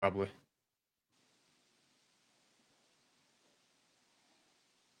Probably.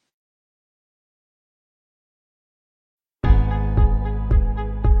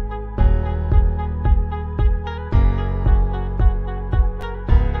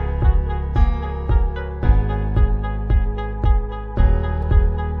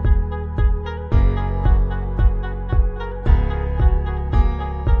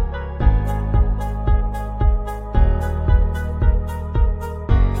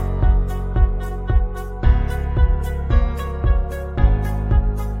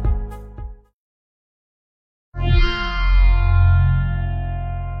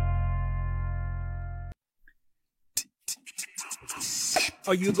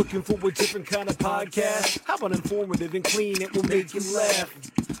 Are you looking for a different kind of podcast? How about informative and clean? It will make you laugh.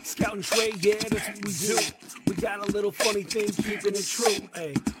 Scout and Trey, yeah, that's what we do. We got a little funny thing, keeping it true.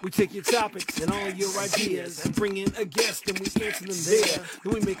 Hey, we take your topics and all your ideas and bring in a guest and we answer them there.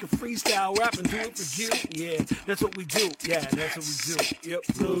 Then we make a freestyle rap and do it for you. Yeah, that's what we do. Yeah, that's what we do. Yep,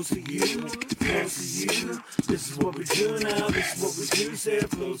 close to you, close to you. This is what we do now. This is what we do. Say it,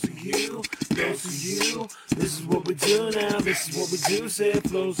 close to you, close to you. This is what we do now. This is what we do. Say it,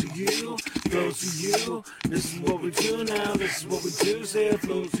 close to you, close to you. This is what we do now. This is what we do. Say it,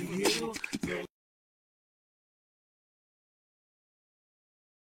 close to you.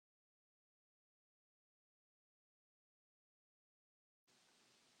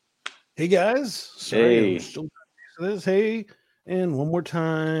 Hey guys, sorry, Hey. I'm still this. Hey, and one more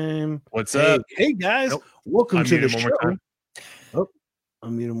time. What's Hey, up? hey guys, Nope. welcome to Unmute the him one show. more time. Oh,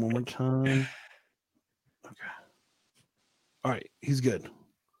 I'll mute him one more time. Okay. All right, he's good.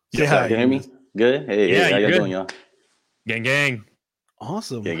 Say Yeah, hi. Can you hear me? Good? Hey, Yeah, hey, how you're y'all good. doing, y'all? Gang, gang.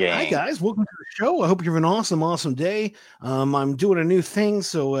 Awesome. Yeah, gang. Hi guys, welcome to the show. I hope you're having an awesome day. I'm doing a new thing,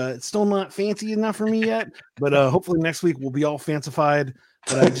 so it's still not fancy enough for me yet, but hopefully next week we'll be all fancified.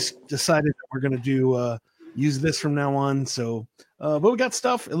 But I just decided that we're gonna do use this from now on. So, but we got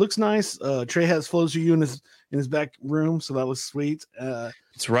stuff. It looks nice. Trey has Flows You in his back room, so that was sweet.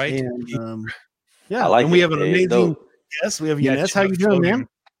 That's right. And yeah, I like and we it. have an Hey, it's amazing dope. guest. We have Yeah, Ines. How you doing, man?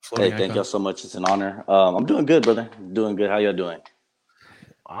 floating Hey, thank icon. y'all so much. It's an honor. I'm doing good, brother. Doing good. How y'all doing?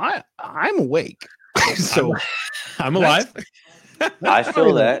 I'm awake. So I'm alive. I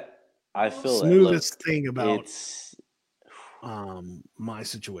feel that. I feel that. Look, smoothest thing about it's my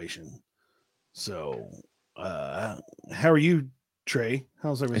situation. So how are you, Trey?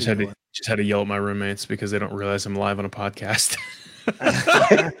 How's I everything going? just had to yell at my roommates because they don't realize I'm live on a podcast.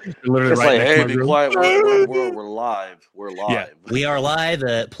 Literally it's right like, next hey, to my be room. quiet. We're live. We're live. Yeah. We are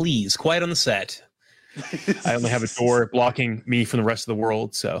live. Please, quiet on the set. I only have a door blocking me from the rest of the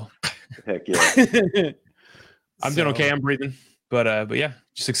world, so Heck yeah. I'm doing okay. I'm breathing, but yeah,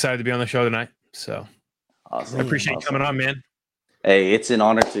 just excited to be on the show tonight. So Awesome. I appreciate you coming on, man. Hey, it's an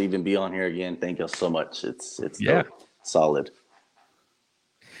honor to even be on here again. Thank y'all so much. It's Yeah. dope. Solid.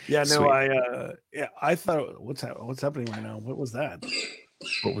 Yeah, no, Sweet. I thought what's happening right now? What was that?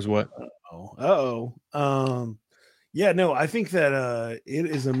 What was what? Yeah, no, I think that it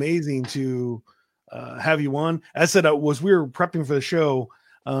is amazing to have you on. As I said, we were prepping for the show,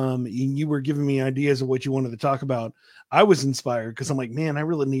 and you were giving me ideas of what you wanted to talk about. I was inspired because I'm like, man, I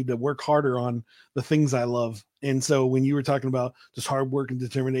really need to work harder on the things I love. And so when you were talking about just hard work and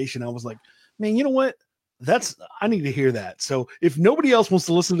determination, I was like, man, you know what? I need to hear that. So if nobody else wants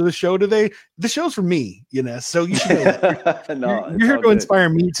to listen to the show today, the show's for me, so you should know that. No, You're here to good. inspire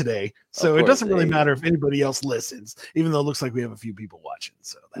me today. So it course, doesn't really hey. matter if anybody else listens, even though it looks like we have a few people watching.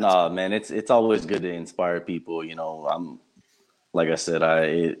 So that's No, man, it's always good to inspire people. I'm like I said,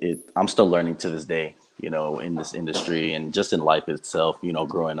 I'm still learning to this day, in this industry and just in life itself,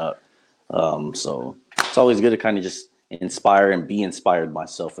 growing up. So it's always good to kind of just inspire and be inspired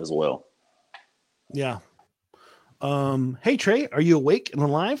myself as well. yeah. Hey Trey, are you awake and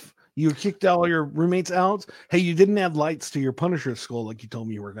alive? You kicked all your roommates out. Hey, you didn't add lights to your Punisher skull like you told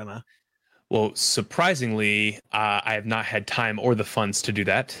me you were gonna. Well, surprisingly, I have not had time or the funds to do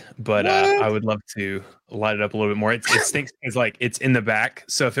that, but What? I would love to light it up a little bit more. It stinks because like it's in the back,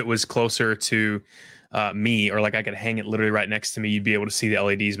 so if it was closer to me, or like I could hang it literally right next to me, you'd be able to see the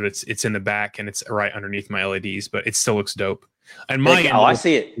LEDs. But it's in the back and it's right underneath my LEDs, but it still looks dope. And my Oh, I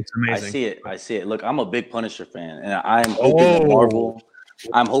see it. It's I amazing. see it. Look, I'm a big Punisher fan, and I'm hoping that Marvel.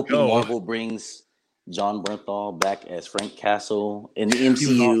 I'm hoping go. Marvel brings John Bernthal back as Frank Castle in the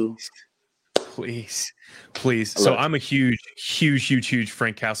MCU. Please. So Look. I'm a huge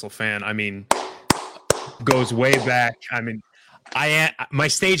Frank Castle fan. I mean, goes way back. I mean, my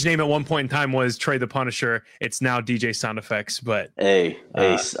stage name at one point in time was Trey the Punisher. It's now DJ Sound Effects, but Hey,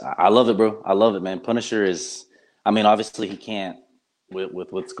 I love it, bro. I love it, man. Punisher is. I mean, obviously he can't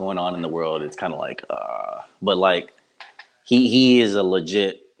with what's going on in the world, it's kind of like, but like he is a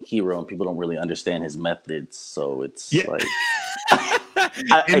legit hero, and people don't really understand his methods. So it's like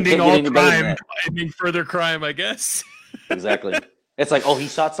ending all crime, ending further crime, I guess. Exactly. It's like, oh, he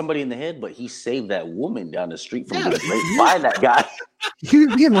shot somebody in the head, but he saved that woman down the street from getting raped by that guy. He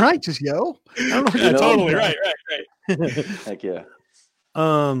was being righteous, yo. I don't know totally right. Heck yeah.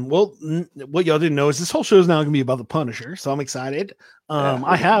 Well, what y'all didn't know is this whole show is now going to be about the Punisher, so I'm excited. We're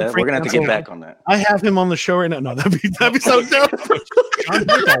gonna have to get back on that. I have him on the show right now. No, that'd be so dope.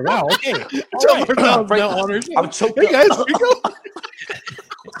 Wow. Okay. I'm choking. Hey guys, here you go.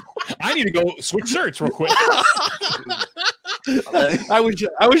 I need to go switch shirts real quick. I wish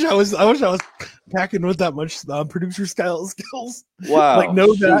I was packing with that much producer style skills. Wow. Like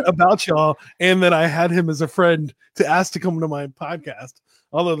know that about y'all, and that I had him as a friend to ask to come to my podcast.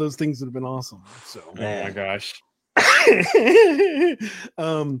 All of those things would have been awesome. So, oh my gosh.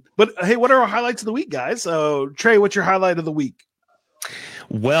 But hey, what are our highlights of the week, guys? So, Trey, what's your highlight of the week?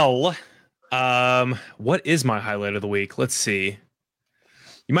 Well, what is my highlight of the week? Let's see.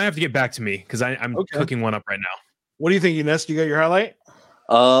 You might have to get back to me because I'm cooking one up right now. What do you think, Ines? You got your highlight?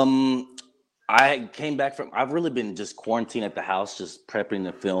 I came back from. I've really been just quarantined at the house, just prepping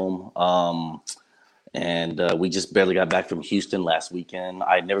the film. And we just barely got back from Houston last weekend.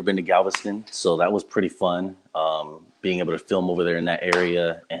 I'd never been to Galveston, so that was pretty fun. Being able to film over there in that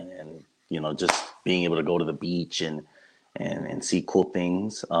area, and just being able to go to the beach and see cool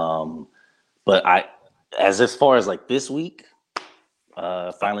things. But as far as like this week.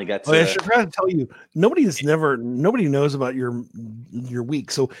 Finally got to. I should try to tell you, nobody knows about your week.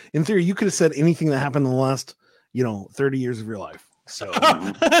 So in theory, you could have said anything that happened in the last 30 years of your life. So in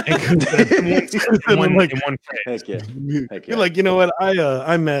one phrase. Heck yeah. You're like, you know what?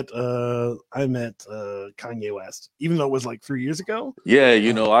 I met Kanye West, even though it was like 3 years ago. Yeah,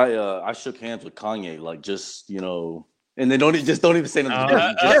 I shook hands with Kanye, like just and they don't even say nothing.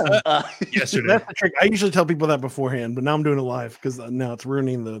 Yesterday. That's the trick. I usually tell people that beforehand, but now I'm doing it live because now it's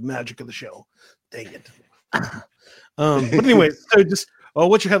ruining the magic of the show. Dang it. But anyway, so just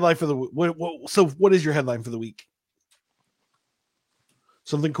what's your headline for the what is your headline for the week?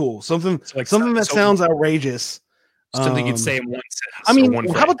 Something cool, something that sounds outrageous. Something you'd say in one sentence. I mean,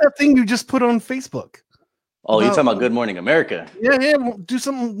 how about that thing you just put on Facebook? Oh, you're talking about Good Morning America? Yeah. Do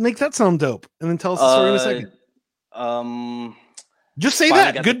something, make that sound dope, and then tell us the story in a second. Just say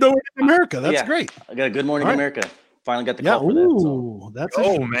that. Good Morning America. That's great. I got a Good Morning America. Finally got the call for that. So. That's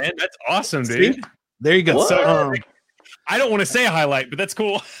man, that's awesome, dude. See? There you go. So, I don't want to say a highlight, but that's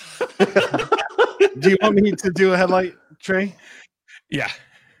cool. Do you want me to do a headlight, Trey? Yeah.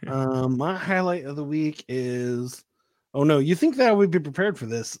 My highlight of the week is. Oh no, you think that I would be prepared for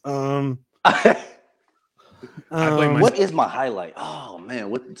this? What is my highlight? Oh man,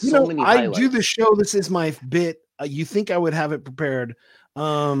 many highlights. I do the show. This is my bit. You think I would have it prepared?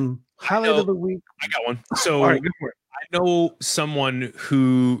 Highlight of the week. I got one. So right, go for it. I know someone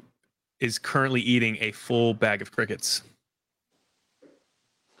who is currently eating a full bag of crickets,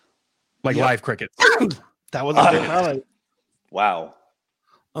 like live crickets. That was a good highlight. Wow.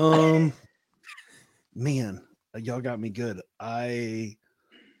 Man, y'all got me good. I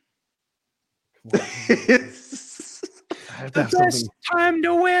have to have something. Time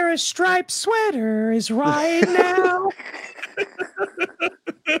to wear a striped sweater is right now.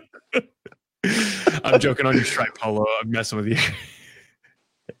 I'm joking on your striped polo. I'm messing with you.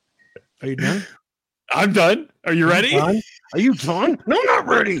 Are you done? I'm done. Are you ready? Are you done? No, I'm not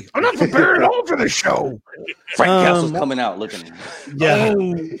ready. I'm not prepared at all for this show. Frank Castle's coming out looking. Yeah.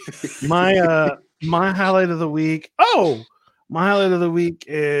 My highlight of the week. My highlight of the week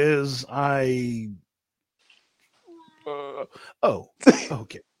is okay.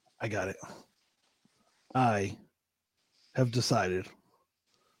 I got it. I have decided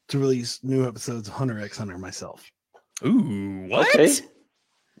to release new episodes of Hunter x Hunter myself. Ooh, what? Okay.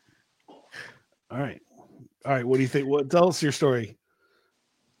 All right. What do you think? Tell us your story,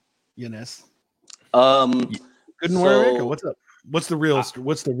 Yanis. Good morning, America. What's up? What's the real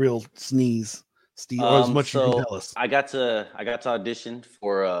sneeze? Steve, or as much as you can tell us. I got to audition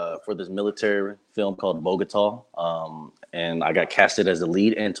for this military film called Bogota, and I got casted as the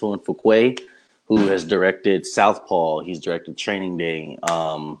lead. Antoine Fuqua, who has directed Southpaw. He's directed Training Day.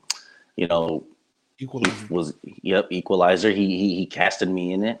 Equalizer. He casted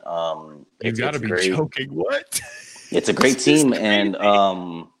me in it. You got to be great. joking. What? It's a great team, and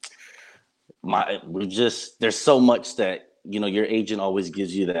there's so much that your agent always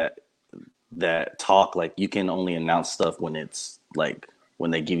gives you that talk, like you can only announce stuff when it's like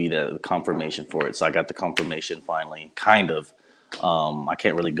when they give you the confirmation for it. So I got the confirmation finally, kind of. I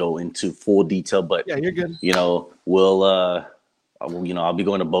can't really go into full detail, but Yeah, you're good. I'll be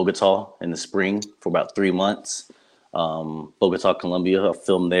going to Bogota in the spring for about 3 months. Bogota, Colombia. I'll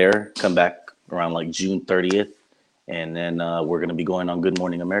film there, come back around like June 30th. And then we're going to be going on Good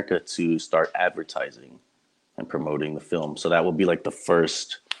Morning America to start advertising and promoting the film. So that will be like the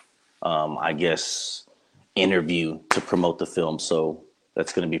first, interview to promote the film. So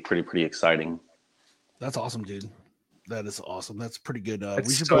that's going to be pretty exciting. That's awesome, dude. That is awesome. That's pretty good.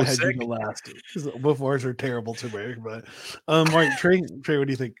 We should so go ahead and sick. do the last. Both ours are terrible to me, but right, Trey, what do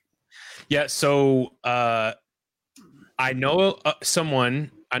you think? Yeah, so I know a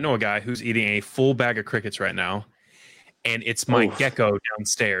guy who's eating a full bag of crickets right now, and it's my gecko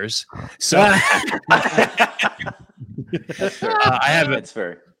downstairs. So That's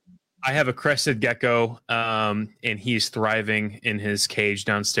fair. I have a crested gecko, and he's thriving in his cage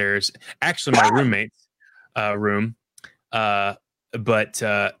downstairs. Actually, my roommate's room. But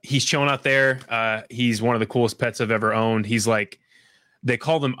he's chilling out there. He's one of the coolest pets I've ever owned. He's like, they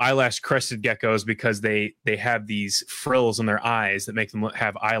call them eyelash crested geckos because they have these frills in their eyes that make them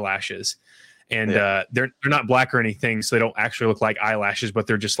have eyelashes. And they're not black or anything, so they don't actually look like eyelashes, but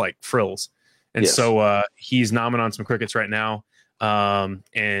they're just like frills. And so he's nomming on some crickets right now,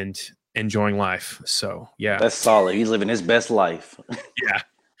 and enjoying life. So yeah, that's solid. He's living his best life. Yeah.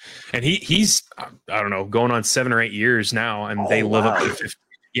 And he's I don't know, going on 7 or 8 years now, and they live up to 15.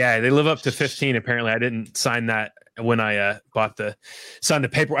 Yeah, they live up to 15. Apparently, I didn't sign that when I signed the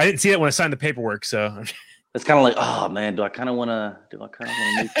paper. I didn't see that when I signed the paperwork. So it's kind of like, oh man, do I kind of want to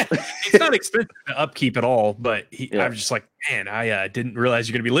It's not expensive to upkeep at all, but I'm just like, man, I didn't realize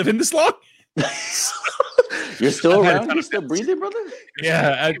you're gonna be living this long. You're still around? You're still breathing, brother?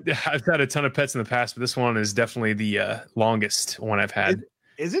 Yeah, I've had a ton of pets in the past, but this one is definitely the longest one I've had.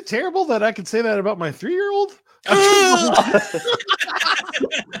 Is it terrible that I could say that about my 3-year-old?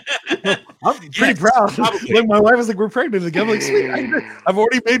 I'm pretty proud. Like my wife was like, "We're pregnant again." I'm like, sweet. I've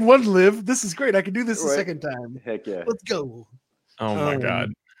already made one live. This is great. I can do this a second time. Heck yeah! Let's go. Oh my god.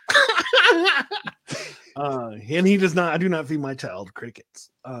 And he does not. I do not feed my child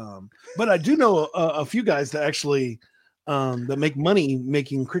crickets. But I do know a few guys that actually that make money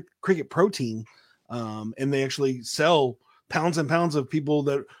making cricket protein, and they actually sell pounds and pounds of people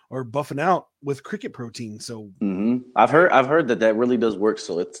that are buffing out with cricket protein. So I've heard that really does work.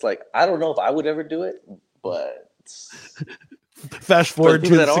 So it's like, I don't know if I would ever do it, but fast forward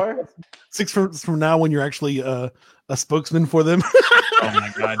to that are 6 months from now when you're actually a spokesman for them. Oh my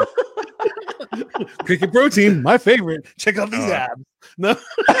god. Cricket protein, my favorite. Check out these abs. No.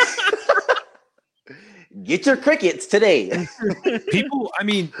 Get your crickets today. People, I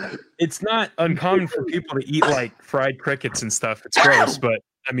mean, it's not uncommon for people to eat like fried crickets and stuff. It's gross, but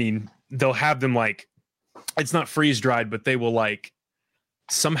I mean, they'll have them like, it's not freeze dried, but they will like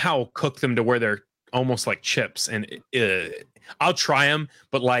somehow cook them to where they're almost like chips. And I'll try them,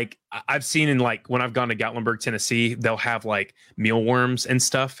 but like I've seen in like when I've gone to Gatlinburg, Tennessee, they'll have like mealworms and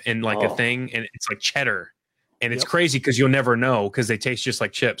stuff and like a thing, and it's like cheddar, and it's crazy because you'll never know because they taste just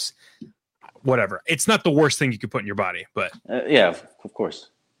like chips. Whatever. It's not the worst thing you could put in your body, but yeah, of course.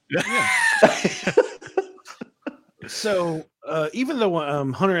 Yeah. So even though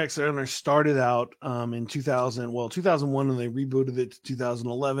Hunter X Hunter started out in 2001, and they rebooted it to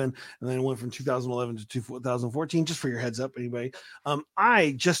 2011, and then it went from 2011 to 2014. Just for your heads up, anyway.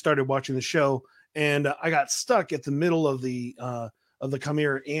 I just started watching the show, and I got stuck at the middle of the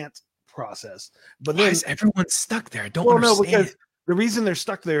Chimera Ant process. But then everyone stuck there. I don't understand. No, because the reason they're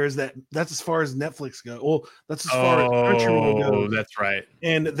stuck there is that's as far as Netflix goes. Well, that's as far as Crunchyroll goes. Oh, that's right.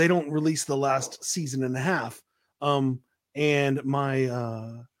 And they don't release the last season and a half. And luckily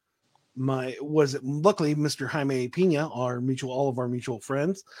Mr. Jaime Pina, all of our mutual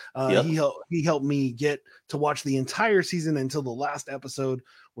friends, he helped me get to watch the entire season until the last episode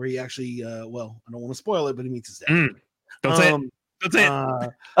where he actually I don't want to spoil it, but he meets his dad. Don't say it.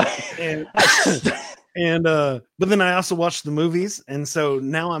 But then I also watched the movies, and so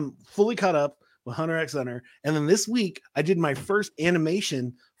now I'm fully caught up with Hunter X Hunter. And then this week I did my first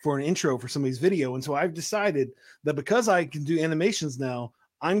animation for an intro for somebody's video, and so I've decided that because I can do animations now,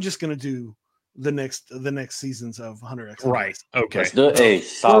 I'm just going to do the next seasons of Hunter X Hunter. Right. Okay. Let's do it. Hey,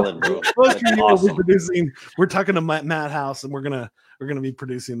 solid, bro. Awesome. We're talking to Madhouse, and we're gonna be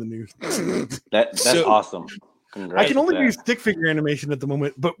producing the new. That's awesome. I can only do stick figure animation at the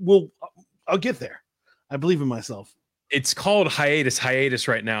moment, but I'll get there. I believe in myself. It's called hiatus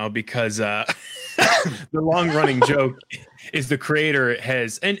right now because the long running joke is the creator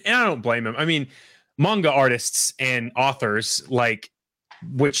has, and I don't blame him. I mean, manga artists and authors, like,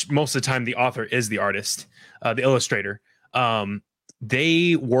 which most of the time the author is the artist, the illustrator.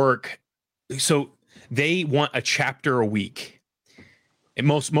 They work, so they want a chapter a week. And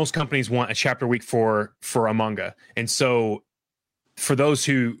most companies want a chapter a week for a manga. And so for those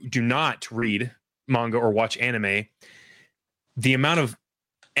who do not read manga or watch anime, the amount of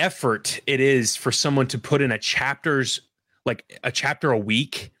effort it is for someone to put in a chapter a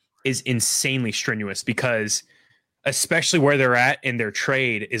week is insanely strenuous, because especially where they're at in their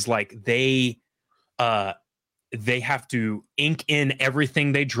trade is like they have to ink in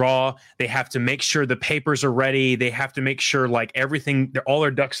everything they draw. They have to make sure the papers are ready. They have to make sure like everything, all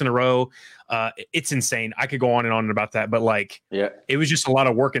their ducks in a row. It's insane. I could go on and on about that, but like, it was just a lot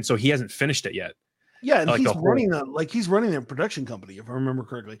of work. And so he hasn't finished it yet. Yeah, and like he's running a production company, if I remember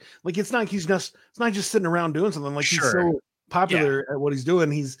correctly. Like it's not just sitting around doing something. Like he's so popular at what he's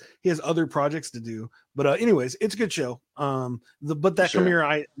doing. He has other projects to do. But anyways, it's a good show. But that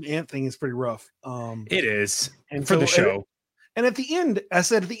Chimera Ant thing is pretty rough. It is, and for the show. And at the end, I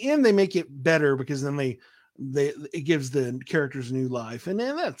said at the end they make it better, because then it gives the characters new life, and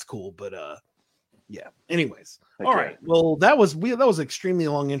then that's cool. But yeah. Anyways, all right. Well, that was extremely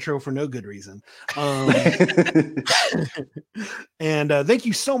long intro for no good reason. And thank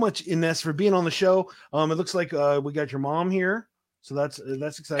you so much, Ines, for being on the show. It looks like we got your mom here, so that's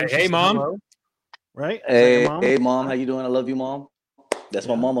exciting. Hey, Mom. Hello. Right? Hey, Mom. How you doing? I love you, Mom. That's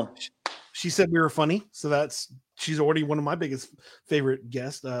my mama. She said we were funny, so she's already one of my biggest favorite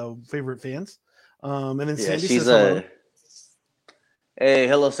guests, favorite fans. And then Sandy says hello. Hey,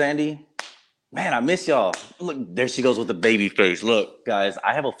 hello, Sandy. Man, I miss y'all. Look, there she goes with the baby face. Look, guys,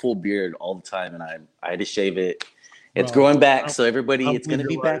 I have a full beard all the time, and I had to shave it. It's growing back, so everybody, it's going to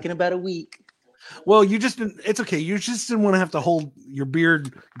be back in about a week. Well, it's okay. You just didn't want to have to hold your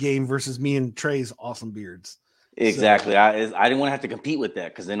beard game versus me and Trey's awesome beards. Exactly. So, I didn't want to have to compete with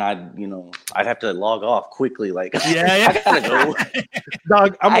that, because then I'd have to log off quickly. Like, I gotta go.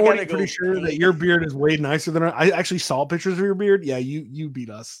 Dog, I'm already pretty sure that your beard is way nicer than I actually saw pictures of your beard. Yeah, you beat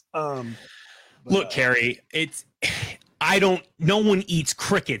us. Look, Carrie, no one eats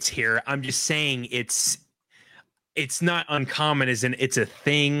crickets here. I'm just saying it's not uncommon, as in it's a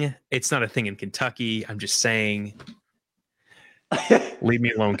thing. It's not a thing in Kentucky. I'm just saying, leave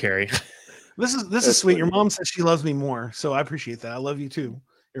me alone, Carrie. This is sweet. Your mom says she loves me more, so I appreciate that. I love you too.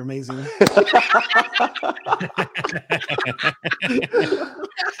 You're amazing.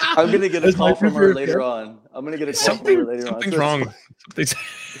 I'm gonna get a call from her later on. Something's wrong. That's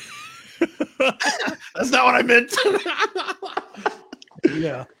not what I meant.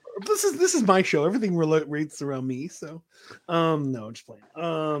 Yeah, this is my show. Everything rates around me. So, no, I'm just playing.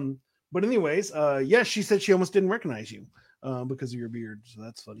 But anyways, yeah, she said she almost didn't recognize you because of your beard. So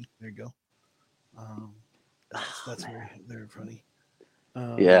that's funny. There you go. That's very funny.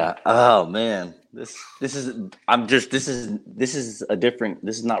 Yeah. Oh man, this is a different.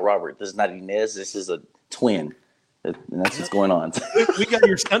 This is not Robert. This is not Inez. This is a twin. And that's what's going on. We got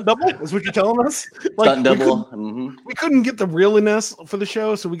your stunt double. Is what you're telling us? Like, stunt double. We couldn't get the realness for the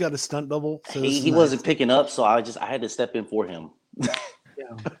show, so we got a stunt double. So he wasn't picking up, so I had to step in for him.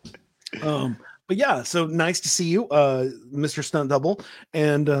 Yeah. But yeah, so nice to see you, Mr. Stunt Double.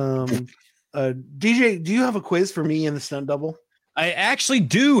 And DJ, do you have a quiz for me in the stunt double? I actually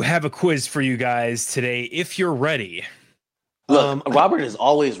do have a quiz for you guys today, if you're ready. Look, Robert is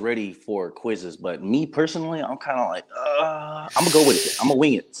always ready for quizzes, but me personally, I'm kind of like, I'm gonna go with it. I'm gonna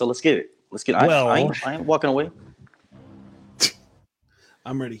wing it. So let's get it. I ain't walking away.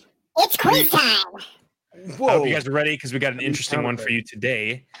 I'm ready. It's quiz time. Whoa. I hope you guys are ready, because we got an interesting one for you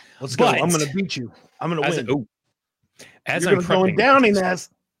today. Let's go. I'm gonna beat you. I'm gonna win. As I'm going down in that.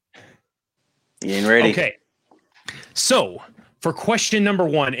 You ain't ready. Okay. So for question number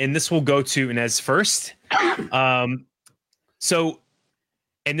 1, and this will go to Inez first. So,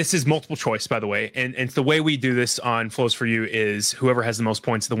 and this is multiple choice, by the way. And the way we do this on Flows for You is whoever has the most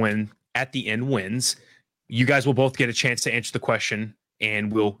points at the end wins. You guys will both get a chance to answer the question,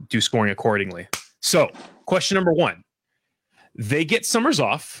 and we'll do scoring accordingly. So, question number 1. They get summers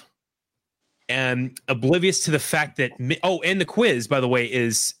off, and oblivious to the fact that... and the quiz, by the way,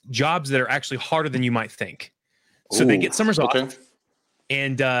 is jobs that are actually harder than you might think. So they get summers off,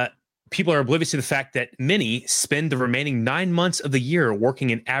 and people are oblivious to the fact that many spend the remaining 9 months of the year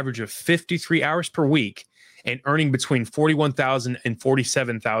working an average of 53 hours per week and earning between $41,000 and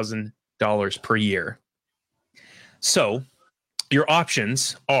 $47,000 per year. So your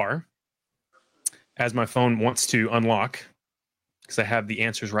options are, as my phone wants to unlock, because I have the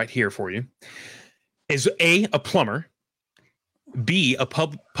answers right here for you, is A, a plumber, B, a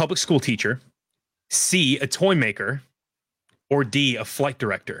public school teacher, C, a toy maker, or D, a flight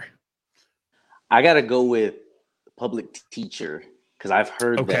director. I gotta go with public teacher because I've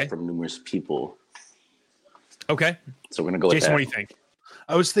heard Okay. that from numerous people. Okay. So we're gonna go with Jason, that. what do you think?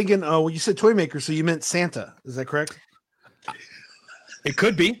 I was thinking, well, you said toy maker, so you meant Santa. Is that correct? It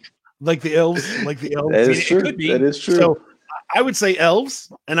could be. Like the elves, like the elves. That I is mean, it true. could be. That is true. So I would say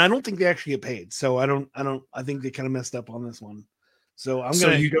elves, and I don't think they actually get paid. So I think they kind of messed up on this one. So I'm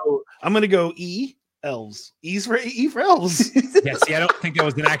gonna go E elves. E for elves. Yeah, see, I don't think that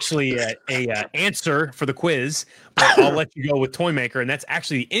was actually a answer for the quiz, but I'll let you go with toy maker, and that's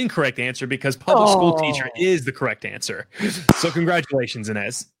actually the incorrect answer because public school teacher is the correct answer. So congratulations,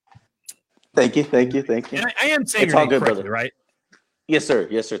 Inez. Thank you. And I am saying It's your all name good, correctly, brother. right? Yes, sir.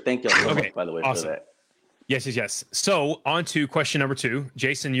 Thank you all so Okay, much, by the way, awesome. for that. Yes. So on to question number 2.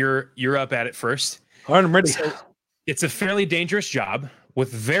 Jason, you're up at it first. All right, I'm ready. So it's a fairly dangerous job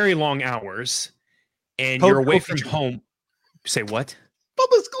with very long hours, and Public you're away school from teacher. home. Say what?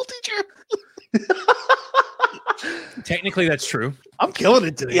 Public school teacher. Technically, that's true. I'm killing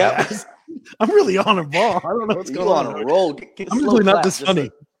it today. Yeah. Guys. I'm really on a ball. I don't know what's You going on on. a roll. Get a I'm slow usually not clap, this just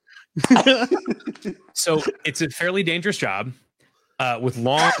funny. So it's a fairly dangerous job with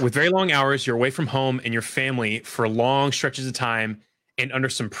very long hours. You're away from home and your family for long stretches of time and under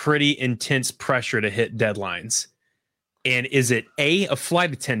some pretty intense pressure to hit deadlines. And is it A,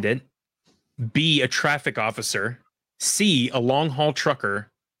 flight attendant, B, a traffic officer, C, a long haul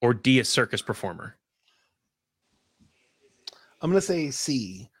trucker, or D, a circus performer? I'm gonna say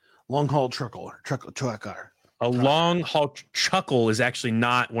C. Long haul trucker. A long haul chuckle is actually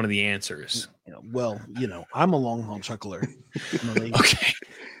not one of the answers. I'm a long haul chuckler. Okay.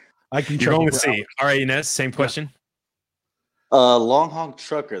 I can You're chuckle going with for C. All right, Inez, same question. long haul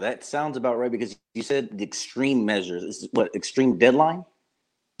trucker. That sounds about right because you said the extreme measures. This is what extreme deadline?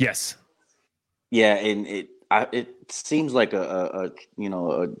 Yes. Yeah, and it seems like a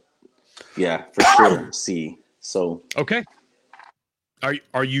for sure C. So Okay.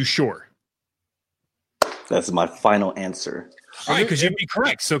 Are you sure? that's my final answer. All right, because you'd be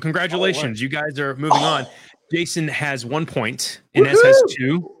correct. So congratulations. You guys are moving on. Jason has 1 point. Inez has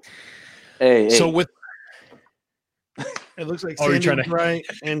 2. Hey, So with It looks like Oh, you're Sandy trying was to- right,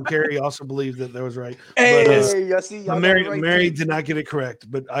 and Carrie also believed that was right. hey, But, I see y'all got it Mary right too. did not get it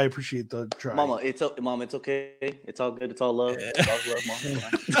correct, but I appreciate the try. Mama, it's okay. It's all good. It's all love. It's all love,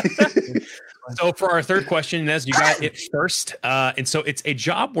 Mama. so for our third question, Inez, you got it first. And so it's a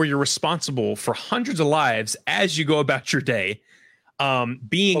job where you're responsible for hundreds of lives as you go about your day.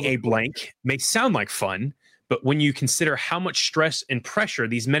 Being a blank may sound like fun, but when you consider how much stress and pressure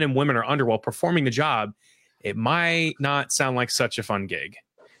these men and women are under while performing the job, it might not sound like such a fun gig.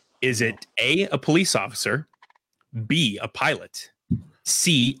 Is it A, a police officer, B, a pilot,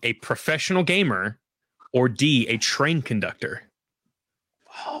 C, a professional gamer, or D, a train conductor?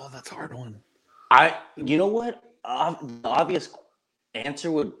 Oh, that's a hard one. You know what? The obvious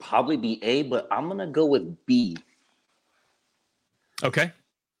answer would probably be A, but I'm gonna go with B. Okay.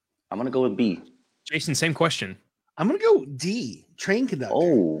 I'm gonna go with B. Jason, same question. I'm gonna go D. Train conductor.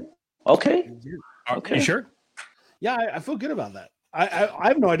 Oh, okay. Are Okay. you sure? Yeah, I feel good about that. I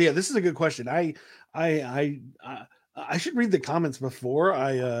have no idea. This is a good question. I should read the comments before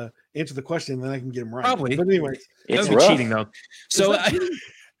I answer the question, then I can get them right. Probably. But anyway, That It's would be rough. cheating though. So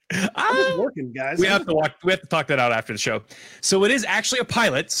I'm just working, guys. we have to talk that out after the show. So it is actually a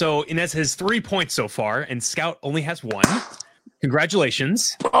pilot. So Inez has 3 points so far, and Scout only has 1.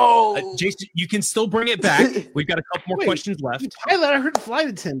 Congratulations. Oh, Jason, you can still bring it back. We've got a couple more Wait. questions left. Pilot. I heard flight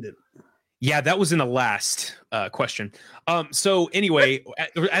attendant. Yeah, that was in the last question. So anyway,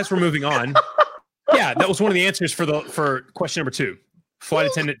 as we're moving on, yeah, that was one of the answers for question number 2. Flight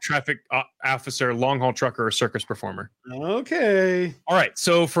attendant, traffic officer, long haul trucker, or circus performer. Okay. All right.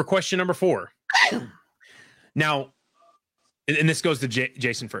 So for question number 4, now, and this goes to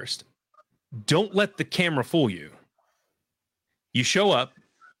Jason first. Don't let the camera fool you. You show up,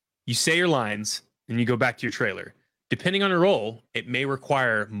 you say your lines, and you go back to your trailer. Depending on your role, it may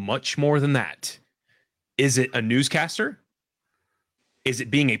require much more than that. Is it a newscaster? Is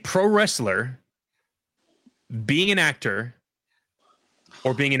it being a pro wrestler, being an actor,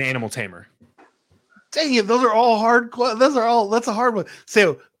 or being an animal tamer? Dang it, those are all hard. That's a hard one.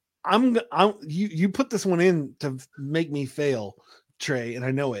 So you put this one in to make me fail, Trey, and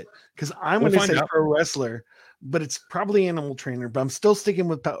I know it because I'm We'll going to find say out. pro wrestler, but it's probably animal trainer. But I'm still sticking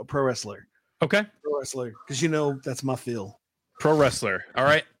with pro wrestler. Okay. Pro wrestler, because that's my feel. Pro wrestler. All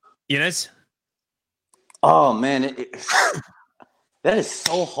right. Inez? oh man, that is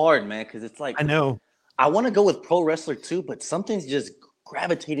so hard, man. Because it's like I know. I want to go with pro wrestler too, but something's just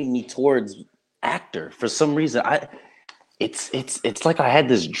gravitating me towards actor for some reason. it's like I had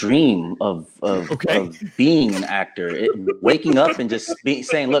this dream of being an actor, waking up and just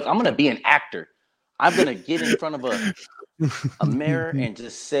saying, "Look, I'm gonna be an actor. I'm gonna get in front of a mirror and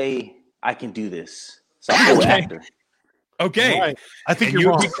just say I can do this." So I'm an actor. Okay, right. I think and you're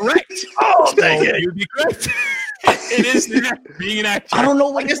wrong. Be correct. Oh, dang it. You'd be correct. It is being an actor. I don't know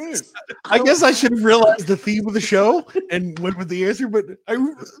what it is. I guess I should have realized the theme of the show and went with the answer, but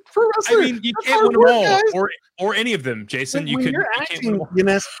for wrestler, I mean, you can't win them all, or any of them, Jason. When you're acting,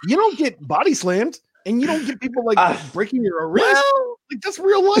 you don't get body slammed, and you don't get people like breaking your wrist. Well, like that's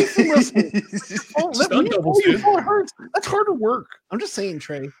real life in wrestling. It hurts. That's hard to work. I'm just saying,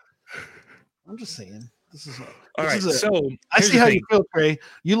 Trey. I'm just saying. This is all right. So I see how you feel, Trey.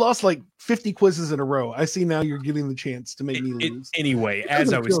 You lost like 50 quizzes in a row. I see now you're getting the chance to make me lose. Anyway,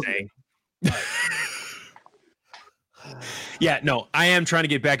 as I was saying. Yeah, no, I am trying to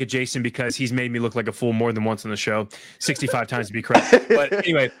get back at Jason because he's made me look like a fool more than once on the show, 65 times to be correct. But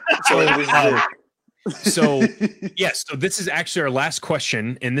anyway, so yes, so this is actually our last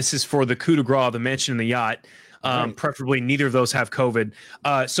question, and this is for the coup de grace, the mansion and the yacht. Preferably neither of those have COVID.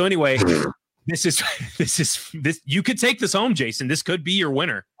 So anyway, this. You could take this home, Jason. This could be your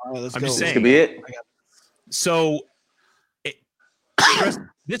winner. I'm just saying. This could be it. So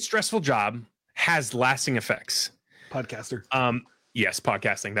this stressful job has lasting effects. Podcaster. Yes,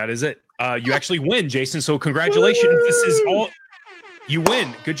 podcasting. That is it. You actually win, Jason. So congratulations. This is all you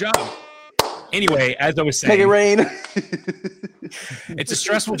win. Good job. Anyway, as I was saying, make it rain. It's a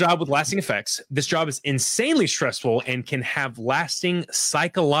stressful job with lasting effects. This job is insanely stressful and can have lasting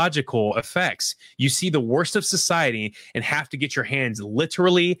psychological effects. You see the worst of society and have to get your hands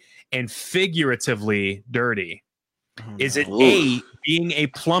literally and figuratively dirty. Is it A, being a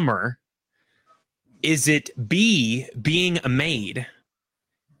plumber? Is it B, being a maid?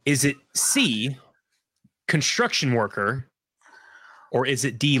 Is it C, construction worker? Or is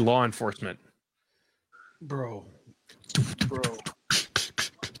it D, law enforcement? Bro.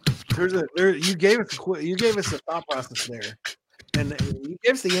 You gave us a thought process there, and you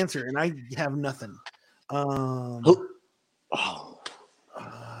gave us the answer, and I have nothing. I'm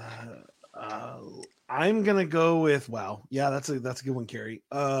gonna go with that's a good one, Carrie.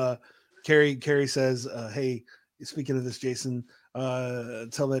 Carrie says, "Hey, speaking of this, Jason,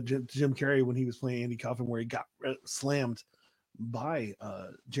 tell that Jim Carrey when he was playing Andy Kaufman where he got slammed by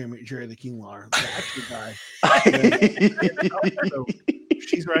Jerry the King Lawler, the actual guy." So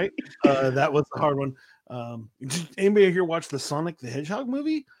she's right. That was the hard one. Did anybody here watch the Sonic the Hedgehog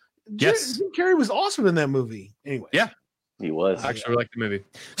movie? Yes, Jim Carrey was awesome in that movie. Anyway, yeah, he was. I actually like the movie.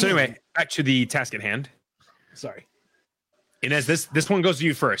 So anyway, back to the task at hand. Sorry, Inez, this one goes to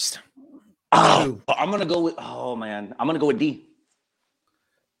you first. I'm gonna go with. Oh man, I'm gonna go with D.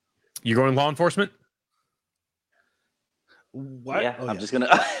 You going law enforcement? What? Yeah, I'm just gonna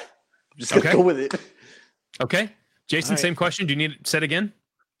go with it. Okay, Jason, same question. Do you need it said again?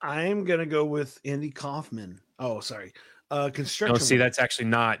 I'm gonna go with Andy Kaufman. Oh, sorry. Construction. No, see, that's actually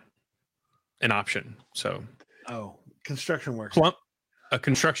not an option. So, construction work. A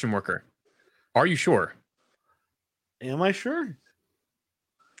construction worker. Are you sure? Am I sure?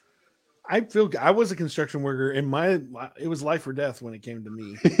 I feel I was a construction worker, and it was life or death when it came to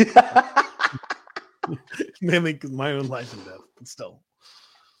me. Mainly my own life and death, but still.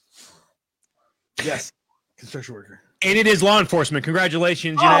 Yes, construction worker. And it is law enforcement.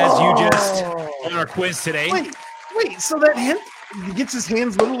 Congratulations, Inez. You just won our quiz today. Wait, so that hint he gets his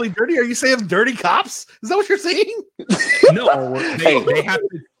hands literally dirty? Are you saying dirty cops? Is that what you're saying? No, they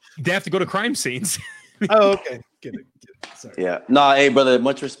have to go to crime scenes. Oh, okay. Get it. Sorry. Yeah. No, hey, brother,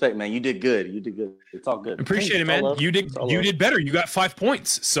 much respect, man. You did good. It's all good. Appreciate it, man. You did better. You got 5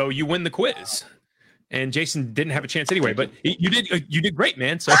 points, so you win the quiz. And Jason didn't have a chance anyway, but you did great,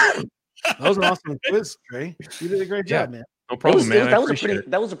 man. So that was an awesome quiz, Trey. You did a great job, man. No problem, man. That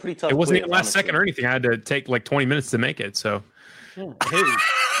was a pretty tough. It wasn't quiz, even last second or anything. I had to take like 20 minutes to make it. So hey,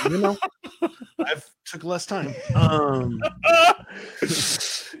 I took less time.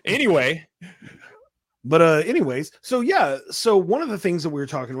 Anyway. But anyways, so one of the things that we were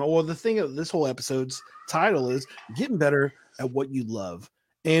talking about, the thing of this whole episode's title is getting better at what you love.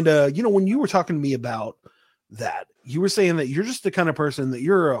 And when you were talking to me about that, you were saying that you're just the kind of person that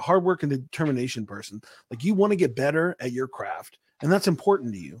you're a hard work and determination person. Like you want to get better at your craft, and that's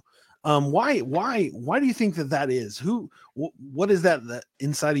important to you. Why do you think that is? What is that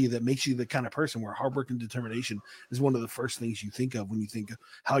inside of you that makes you the kind of person where hard work and determination is one of the first things you think of when you think of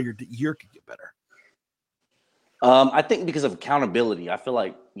how your year could get better? I think because of accountability. I feel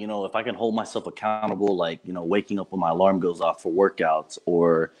like, if I can hold myself accountable, like, waking up when my alarm goes off for workouts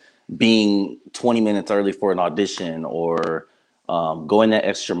or, being 20 minutes early for an audition, or going that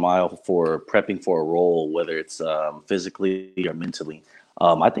extra mile for prepping for a role, whether it's physically or mentally.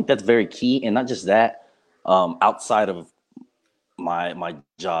 I think that's very key. And not just that, outside of my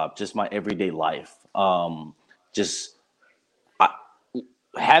job, just my everyday life. Just I,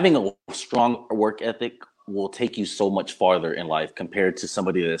 having a strong work ethic will take you so much farther in life compared to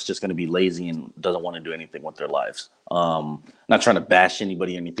somebody that's just going to be lazy and doesn't want to do anything with their lives. Not trying to bash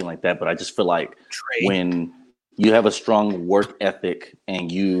anybody or anything like that, but I just feel like when you have a strong work ethic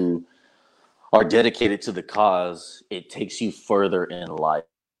and you are dedicated to the cause, it takes you further in life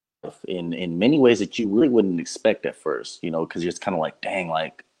in many ways that you really wouldn't expect at first, because you're just kind of like, dang,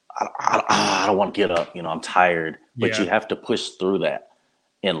 like, I don't want to get up, I'm tired, but you have to push through that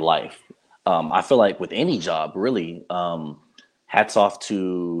in life. I feel like with any job, really, hats off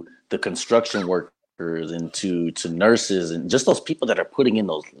to the construction workers and to nurses and just those people that are putting in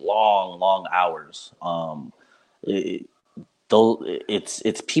those long hours.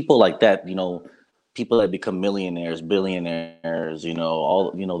 It's people like that, people that become millionaires, billionaires,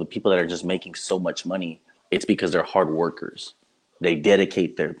 all, the people that are just making so much money. It's because they're hard workers. They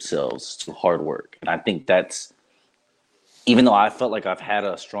dedicate themselves to hard work. And I think that's, even though I felt like I've had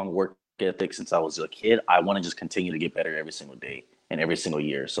a strong work ethic since I was a kid, I want to just continue to get better every single day and every single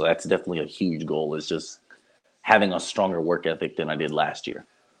year. So that's definitely a huge goal, is just having a stronger work ethic than I did last year.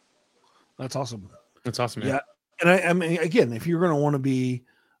 That's awesome. That's awesome. Man. Yeah. And I mean, again, if you're going to want to be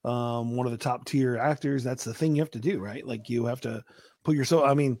one of the top tier actors, that's the thing you have to do, right? Like, you have to put yourself,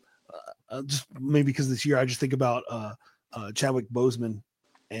 I mean, just maybe because this year I just think about Chadwick Boseman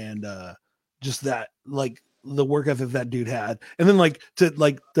and just that, like, the work ethic that dude had, and then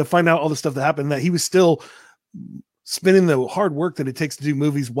to find out all the stuff that happened, that he was still spending the hard work that it takes to do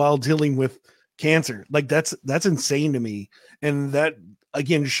movies while dealing with cancer. Like, that's insane to me. And that,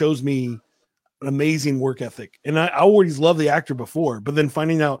 again, shows me an amazing work ethic. And I always loved the actor before, but then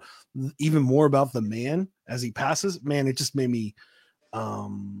finding out even more about the man as he passes, man, it just made me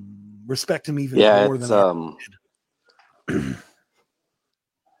respect him even more than I did.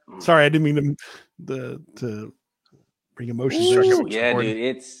 Sorry, I didn't mean to bring emotions. Ooh, yeah,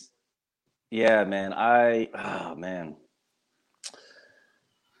 dude, man. Man,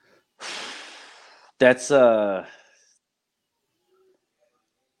 that's for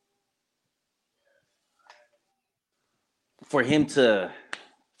him to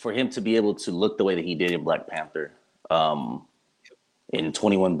be able to look the way that he did in Black Panther. In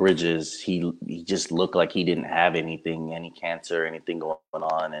 21 Bridges, he just looked like he didn't have any cancer, anything going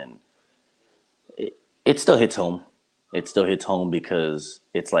on. And it still hits home. It still hits home because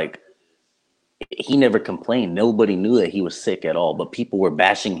it's like, he never complained. Nobody knew that he was sick at all, but people were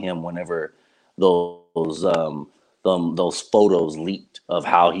bashing him whenever those photos leaked of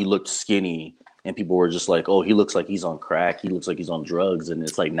how he looked skinny. And people were just like, oh, he looks like he's on crack. He looks like he's on drugs. And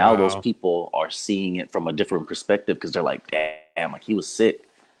it's like, now those people are seeing it from a different perspective, because they're like, damn, like, he was sick.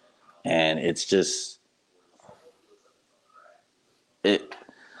 And it's just, yeah.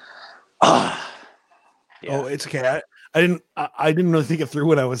 Oh, it's okay. I didn't really think it through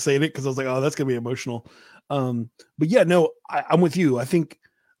when I was saying it, because I was like, oh, that's gonna be emotional. But yeah, no, I'm with you. I think,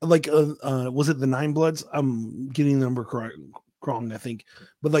 like, was it the Nine Bloods? I'm getting the number wrong, I think,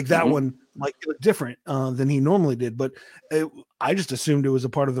 but like that one, like, it looked different than he normally did. But I just assumed it was a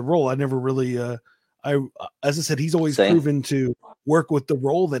part of the role. I never really, as I said, he's always proven to work with the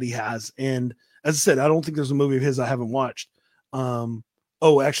role that he has. And as I said, I don't think there's a movie of his I haven't watched.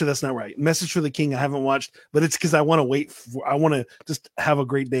 Oh, actually, that's not right. Message for the King I haven't watched, but it's because I want to just have a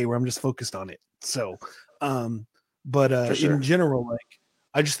great day where I'm just focused on it. So, but sure, in general, like,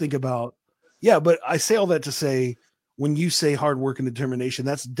 I just think about, but I say all that to say, when you say hard work and determination,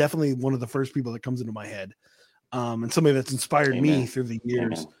 that's definitely one of the first people that comes into my head. And somebody that's inspired me through the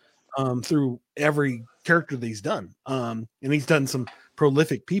years, through every character that he's done. And he's done some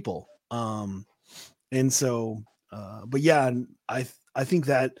prolific people. And so, but yeah, I think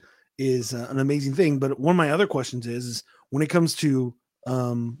that is an amazing thing. But one of my other questions is when it comes to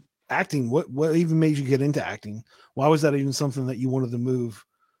acting, what even made you get into acting? Why was that even something that you wanted to move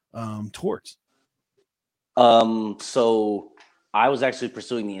towards? So I was actually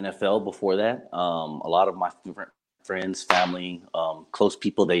pursuing the NFL before that. A lot of my friends, family, close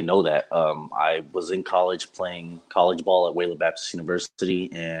people, they know that. I was in college playing college ball at Wayland Baptist University,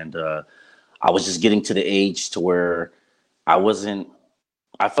 and I was just getting to the age to where I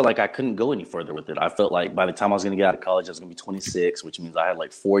felt like I couldn't go any further with it. I felt like by the time I was going to get out of college, I was going to be 26, which means I had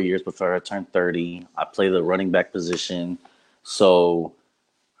like 4 years before I turned 30. I played the running back position. So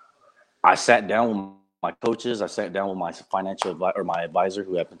I sat down with my coaches. I sat down with my my advisor,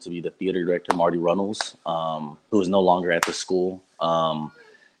 who happened to be the theater director, Marty Runnels, who is no longer at the school.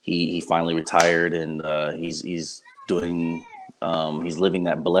 He finally retired, and he's doing he's living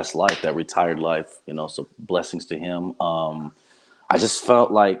that blessed life, that retired life. So blessings to him. I just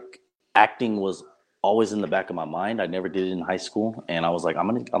felt like acting was always in the back of my mind. I never did it in high school, and I was like, I'm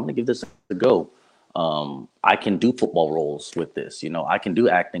gonna give this a go. I can do football roles with this. I can do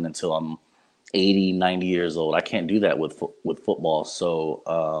acting until I'm 80, 90 years old. I can't do that with football.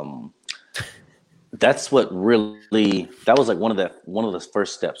 So that's what really, that was like one of the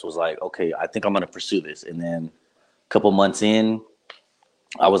first steps was like, okay, I think I'm going to pursue this. And then a couple months in,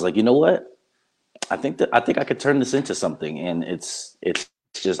 I was like, you know what? I think I could turn this into something. And it's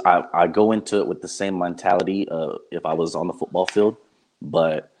just, I go into it with the same mentality if I was on the football field,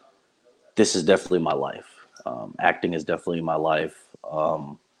 but this is definitely my life. Acting is definitely my life.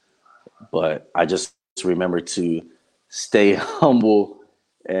 But I just remember to stay humble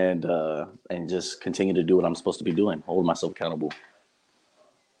and just continue to do what I'm supposed to be doing, hold myself accountable.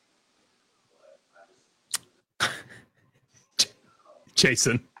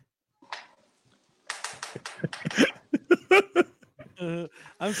 Jason.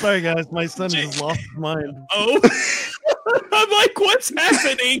 I'm sorry, guys. My son has lost his mind. Oh, I'm like, what's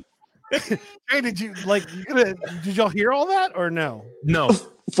happening? Hey, did y'all hear all that or no? No.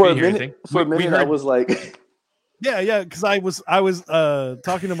 For a minute, I was like, yeah, because I was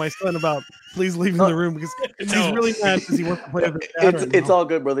talking to my son about please leaving the room because he's really mad because he wants to play with his dad. It's all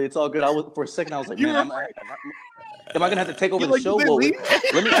good, brother. It's all good. For a second, I was like, man, am I gonna have to take over the show? Well,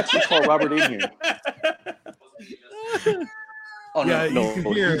 let me actually call Robert in here. Oh yeah, no, you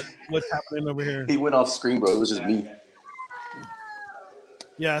can hear what's happening over here. He went off screen, bro. It was just me.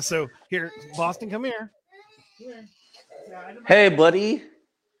 Yeah, so here, Boston, come here. Hey, buddy.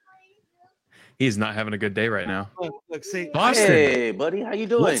 He's not having a good day right now. Look, see, Boston. Hey, buddy, how you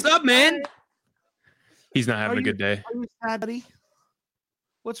doing? What's up, man? He's not having a good day. Are you sad, buddy?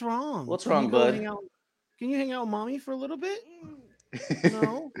 What's wrong? What's wrong, bud? Can you hang out with mommy for a little bit?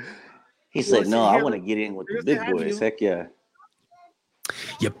 No. He said, "No, I want to get in with the big boys." Heck yeah.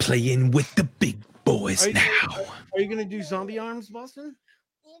 You're playing with the big boys now. Are you gonna do zombie arms, Boston?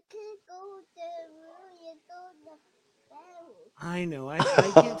 You can go to the room. You go to the I know.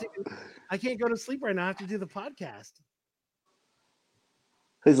 I can't go to sleep right now. I have to do the podcast.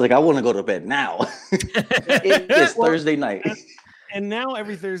 He's like, I want to go to bed now. It's Thursday night. And now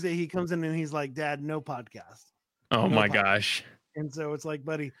every Thursday he comes in and he's like, Dad, no podcast. Oh my gosh. And so it's like,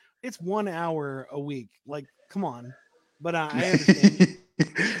 buddy, it's 1 hour a week. Like, come on. But I understand.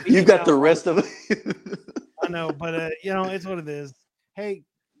 You got the rest of it. I know, but it's what it is. Hey,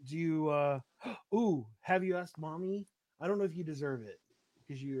 do you have you asked mommy? I don't know if you deserve it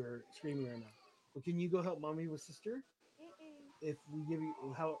because you're screaming right now. But can you go help mommy with sister? If we give you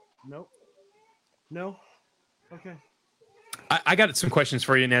no? Okay. I got some questions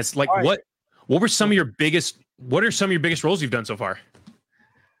for you, Ness. Like, right. what are some of your biggest roles you've done so far?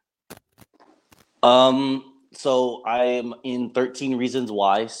 So I am in 13 Reasons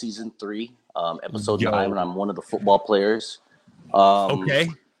Why season 3, episode 9, and I'm one of the football players. Okay.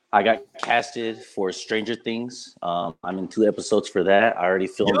 I got casted for Stranger Things. I'm in 2 episodes for that. I already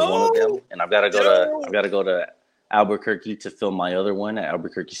filmed one of them, and I've got to go to Albuquerque to film my other one at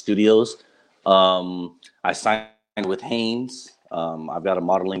Albuquerque Studios. I signed with Hanes. I've got a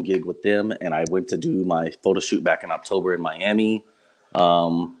modeling gig with them, and I went to do my photo shoot back in October in Miami.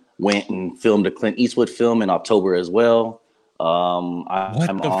 Went and filmed a Clint Eastwood film in October as well. I'm on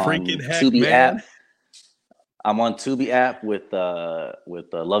Tubi app. I'm on Tubi app with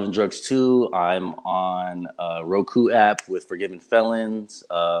Love and Drugs 2. I'm on Roku app with Forgiven Felons.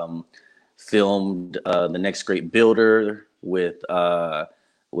 Filmed The Next Great Builder with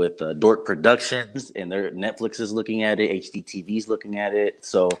Dork Productions, and their Netflix is looking at it. HDTV is looking at it.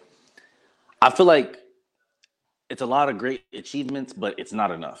 So I feel like it's a lot of great achievements, but it's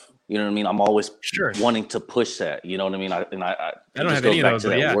not enough. You know what I mean? I'm always wanting to push that. You know what I mean? I don't have any of those,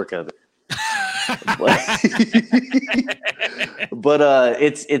 but yeah. Work ethic. but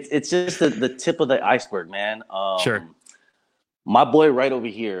it's just the tip of the iceberg, man. Sure. My boy right over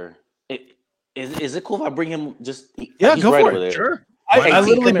here. Is it cool if I bring him? Yeah, he's go right for over it. there. Sure. I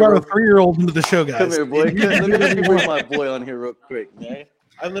literally brought a 3-year-old into the show, guys. Come here, boy. Let me bring my boy on here real quick, man.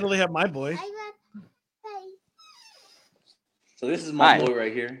 I literally have my boy. So this is my boy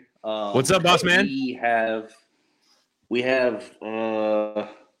right here. What's up, boss man? We have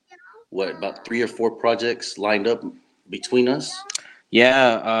about 3 or 4 projects lined up between us.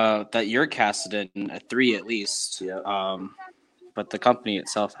 Yeah, that you're casted in 3 at least. Yeah. But the company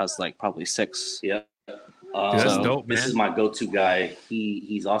itself has like probably 6. Yeah. That's So, dope, man. This is my go-to guy.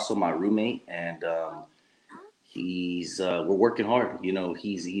 He's also my roommate, and we're working hard. You know,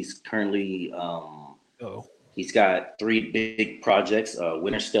 he's currently he's got 3 big projects.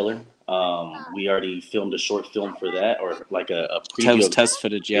 Winterstellar. We already filmed a short film for that, or like a preview of test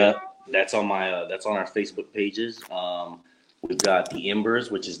footage, yeah. That's on that's on our Facebook pages. We've got the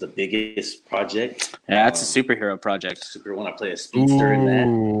Embers, which is the biggest project. Yeah, that's a superhero project. Super one. I play a speedster in that.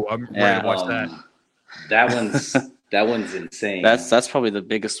 Ooh, I'm ready to watch that. That one's insane. That's probably the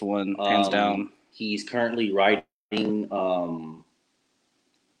biggest one, hands down. He's currently writing. I'm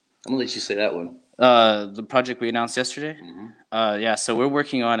gonna let you say that one. The project we announced yesterday. Mm-hmm. Yeah, so we're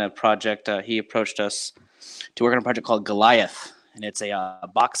working on a project. He approached us to work on a project called Goliath, and it's a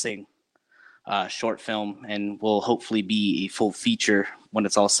boxing short film, and will hopefully be a full feature when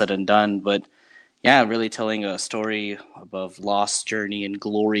it's all said and done. But yeah, really telling a story of loss, journey, and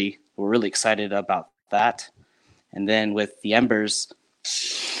glory. We're really excited about that. And then with the Embers,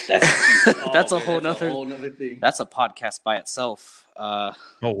 that's a whole nother thing. That's a podcast by itself. Oh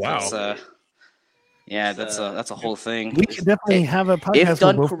wow! That's a whole thing. We could definitely have a podcast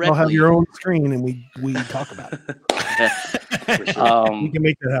done where we'll have your own screen and we talk about it. We can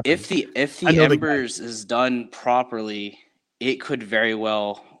make that happen. If the I know the Embers is done properly, it could very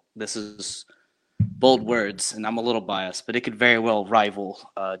well. This is bold words, and I'm a little biased, but it could very well rival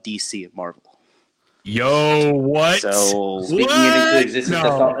DC and Marvel. Yo, what? So Speaking it into existence,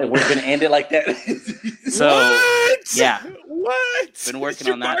 we're gonna end it like that. So what? yeah, What? been working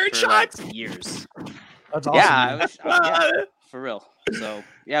Mr. on that for Birdshot? like years. That's awesome. Yeah, yeah, for real. So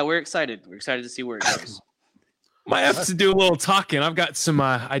yeah, we're excited. We're excited to see where it goes. Might have to do a little talking. I've got some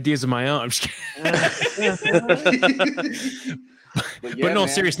ideas of my own. I'm just kidding. But no,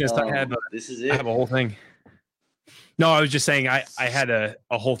 seriousness, I have a whole thing. No, I was just saying I had a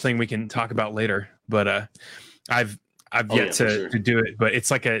whole thing we can talk about later, but I've yet to do it. But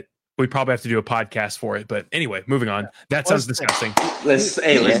it's like we probably have to do a podcast for it. But anyway, moving on. That sounds disgusting. Let's for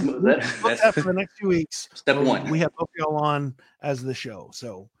the next 2 weeks. Step 1. We have both y'all on as the show,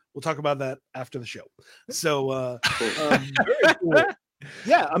 so we'll talk about that after the show. So, very cool.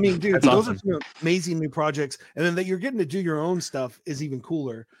 Yeah, I mean, dude, those are some amazing new projects, and then that you're getting to do your own stuff is even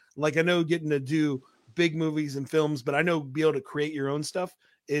cooler. Like I know getting to do big movies and films, but I know be able to create your own stuff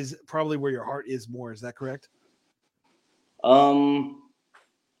is probably where your heart is more. Is that correct?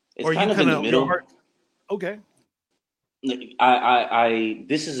 It's or kind you of in the middle. Okay.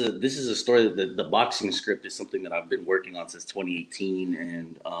 This is a story that the boxing script is something that I've been working on since 2018,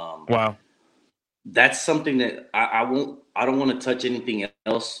 and Wow. That's something that I don't want to touch anything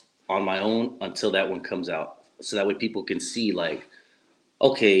else on my own until that one comes out, so that way people can see like,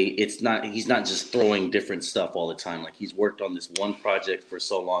 okay, he's not just throwing different stuff all the time. Like he's worked on this one project for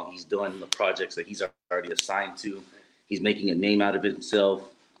so long. He's done the projects that he's already assigned to. He's making a name out of himself.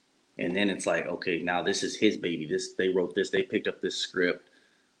 And then it's like, okay, now this is his baby. They wrote this, they picked up this script.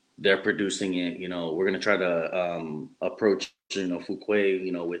 They're producing it. You know, we're going to try to approach,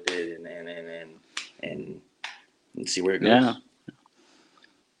 Fuqua, with it and see where it goes. Yeah.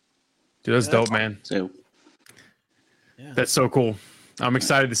 Dude, that's dope, man. So That's so cool. I'm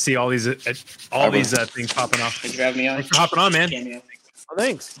excited to see all these things popping off. thank you for having me on. Thanks for hopping on, man. Well,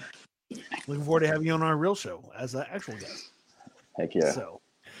 thanks. Looking forward to having you on our real show as an actual guest. Heck yeah. So,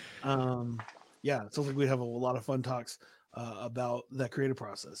 yeah, it sounds like we have a lot of fun talks about that creative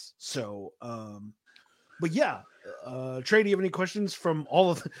process. So, but yeah, Trey, do you have any questions from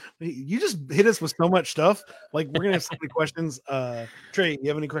all of you just hit us with so much stuff. Like we're gonna have so many questions. Trey, you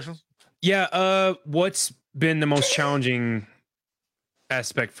have any questions? Yeah. What's been the most challenging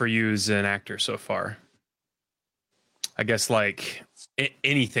aspect for you as an actor so far? I guess like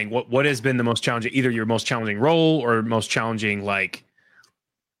anything. What has been the most challenging? Either your most challenging role or most challenging like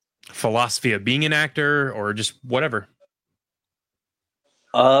philosophy of being an actor, or just whatever.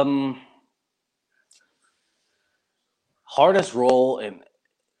 Hardest role, and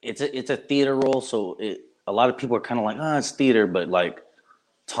it's a theater role, so a lot of people are kind of like, it's theater, but like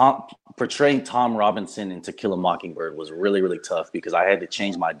portraying Tom Robinson in To Kill a Mockingbird was really, really tough because I had to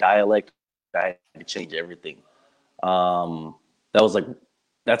change my dialect. I had to change everything. That's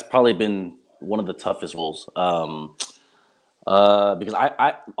probably been one of the toughest roles. Because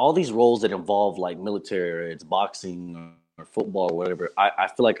I all these roles that involve like military, or it's boxing or football or whatever, I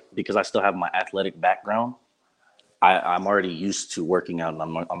feel like because I still have my athletic background, I'm already used to working out,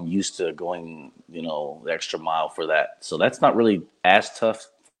 and I'm used to going, the extra mile for that. So that's not really as tough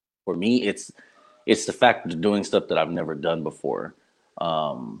for me. It's the fact of doing stuff that I've never done before.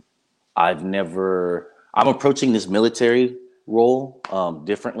 I'm approaching this military role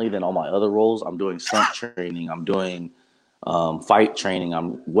differently than all my other roles. I'm doing stunt training. I'm doing fight training.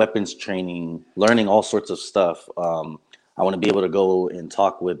 I'm weapons training, learning all sorts of stuff. I want to be able to go and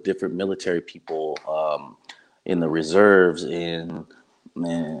talk with different military people in the reserves and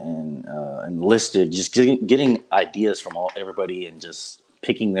enlisted, just getting ideas from everybody and just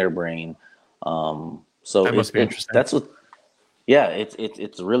picking their brain. So That must be interesting. That's what. Yeah,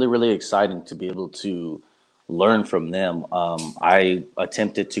 it's really, really exciting to be able to learn from them. I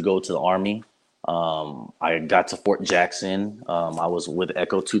attempted to go to the Army. I got to Fort Jackson. I was with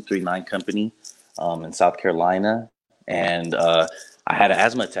Echo 239 Company in South Carolina, and I had an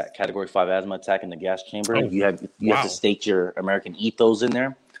asthma attack, Category 5 asthma attack in the gas chamber. Oh, You have wow. to state your American ethos in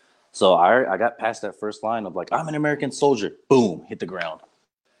there. So I got past that first line of like, I'm an American soldier. Boom, hit the ground.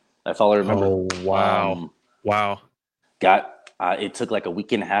 That's all I remember. Oh, wow. Wow. It took like a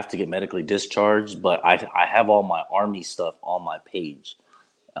week and a half to get medically discharged, but I have all my Army stuff on my page.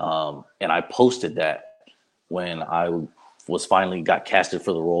 And I posted that when I was finally got casted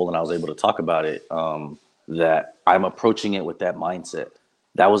for the role and I was able to talk about it, that I'm approaching it with that mindset.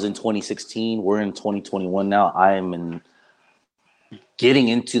 That was in 2016. We're in 2021 now. I am getting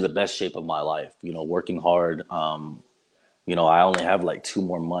into the best shape of my life, working hard. I only have like 2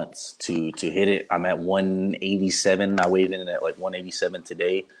 more months to hit it. I'm at 187. I weighed in at like 187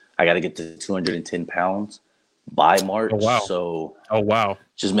 today. I got to get to 210 pounds by March. Oh, wow. So wow.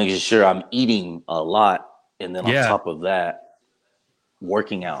 Just making sure I'm eating a lot. And then on Yeah. top of that,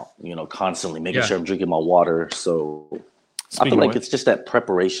 working out, constantly making Yeah. sure I'm drinking my water. So I Speaking feel of like which- it's just that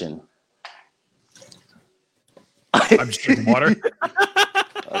preparation. I'm just drinking water.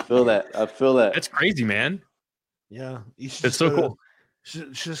 I feel that. That's crazy, man. Yeah, you should That's just so go to- cool.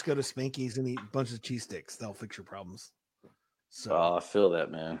 should just go to Spanky's and eat a bunch of cheese sticks. That'll fix your problems. So I feel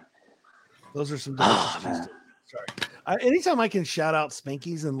that, man. those are some Oh, delicious cheese man. sticks. Sorry. Anytime I can shout out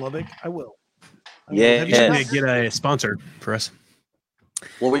Spanky's in Lubbock, I will. Yeah, Have You you should Yes. get a sponsor for us.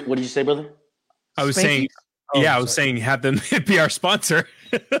 What did you say, brother? I was Spanky's? saying, Oh, I was sorry. saying, have them be our sponsor.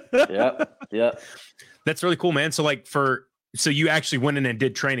 Yeah. That's really cool, man. So so you actually went in and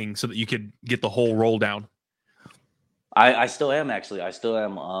did training so that you could get the whole roll down. I still am actually. I still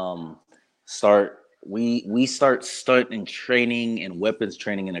am. We start starting training and weapons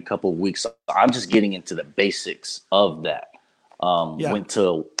training in a couple of weeks. So I'm just getting into the basics of that. Yeah. Went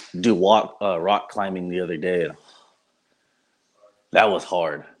to do rock climbing the other day. And that was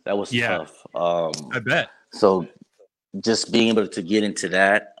hard. That was Yeah. tough. I bet. So just being able to get into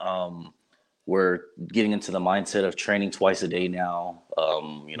that, we're getting into the mindset of training twice a day now,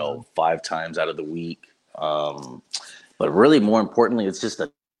 5 times out of the week. But really more importantly, it's just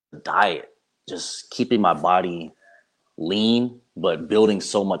a diet, just keeping my body lean, but building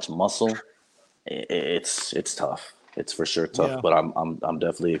so much muscle. It's tough. It's for sure tough, Yeah. but I'm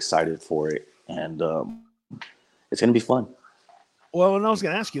definitely excited for it. And it's going to be fun. Well, and I was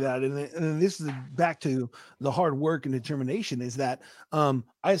going to ask you that, and this is back to the hard work and determination. Is that I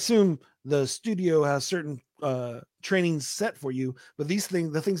assume the studio has certain trainings set for you, but the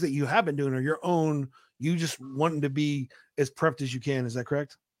things that you have been doing are your own. You just wanting to be as prepped as you can. Is that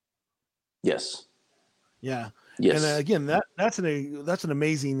correct? Yes. Yeah. Yes. And again, that's an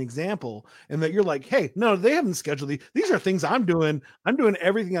amazing example, and that you're like, hey, no, they haven't scheduled these. These are things I'm doing. I'm doing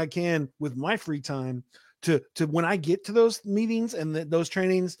everything I can with my free time to when I get to those meetings and those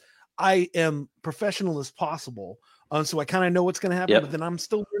trainings, I am professional as possible. So I kind of know what's going to happen, Yep. but then I'm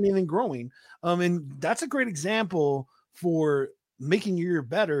still learning and growing. And that's a great example for making your year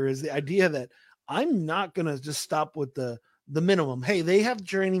better. Is the idea that I'm not going to just stop with the minimum. Hey, they have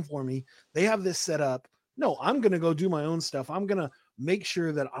training for me. They have this set up. No, I'm going to go do my own stuff. I'm going to make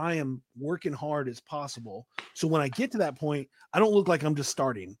sure that I am working hard as possible. So when I get to that point, I don't look like I'm just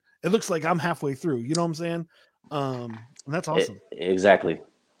starting. It looks like I'm halfway through. You know what I'm saying? And that's awesome. Exactly.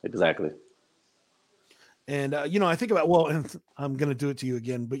 And, I think about, and I'm going to do it to you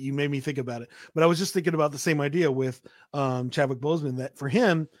again, but you made me think about it. But I was just thinking about the same idea with Chadwick Boseman, that for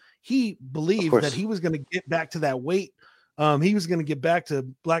him, he believed that he was going to get back to that weight. He was going to get back to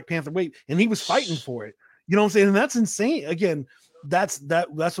Black Panther weight, and he was fighting for it. You know what I'm saying? And that's insane. Again, that's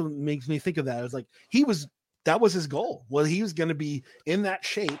what makes me think of that. It's like that was his goal. Well, he was going to be in that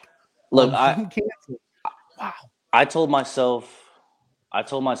shape. Look, wow. I told myself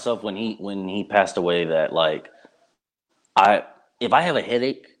when he passed away that like if I have a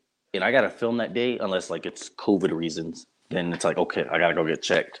headache and I gotta film that day, unless like it's COVID reasons, then it's like, okay, I gotta go get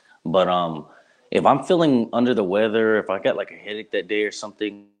checked. But if I'm feeling under the weather, if I got like a headache that day or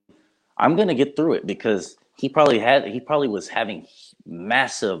something, I'm gonna get through it, because he probably was having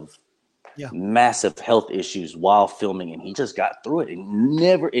massive Yeah. massive health issues while filming, and he just got through it.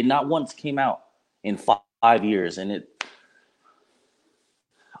 It not once came out in 5 years. And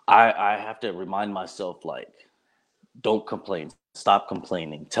I have to remind myself, like, don't complain. Stop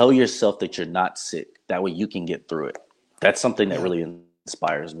complaining. Tell yourself that you're not sick. That way you can get through it. That's something that really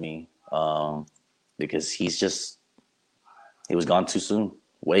inspires me, because he was gone too soon,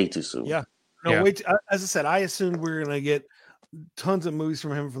 way too soon. Yeah. No, wait. As I said, I assumed we were going to get tons of movies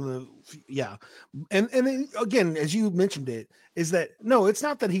from him and then again, as you mentioned, is that no, it's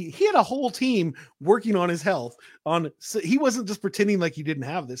not that he had a whole team working on his health. So he wasn't just pretending like he didn't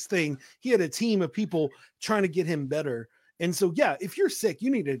have this thing. He had a team of people trying to get him better. And so, yeah, if you're sick,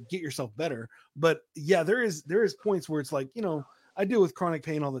 you need to get yourself better. But yeah, there is points where it's like, I deal with chronic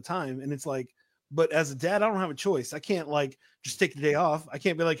pain all the time, and it's like, but as a dad, I don't have a choice. I can't like just take the day off. I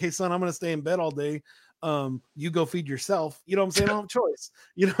can't be like, hey son, I'm going to stay in bed all day. You go feed yourself. You know what I'm saying? I don't have a choice.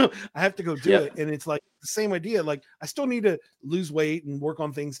 I have to go do it. And it's like the same idea. Like, I still need to lose weight and work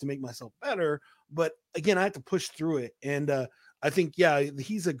on things to make myself better. But again, I have to push through it. And I think,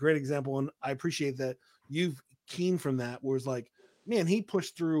 he's a great example. And I appreciate that you've keened from that, where it's like, man, he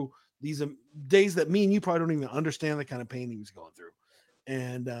pushed through these days that me and you probably don't even understand the kind of pain he was going through.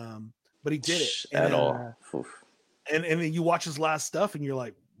 And, but he did it at all. And then you watch his last stuff and you're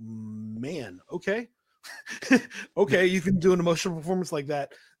like, man, okay. Okay, you can do an emotional performance like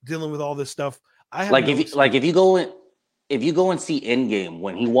that, dealing with all this stuff. If you go and see Endgame,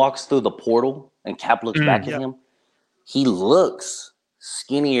 when he walks through the portal and Cap looks back at him, he looks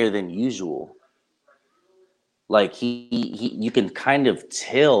skinnier than usual. Like he you can kind of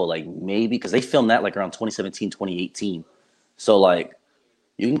tell, like, maybe because they filmed that like around 2017, 2018. So like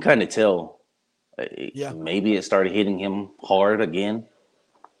you can kind of tell maybe it started hitting him hard again.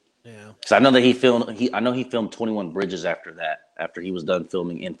 Yeah. Because I know that he filmed 21 Bridges after that, after he was done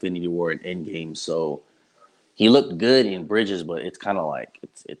filming Infinity War and Endgame. So he looked good in Bridges, but it's kind of like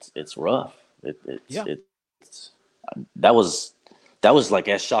it's rough. That was like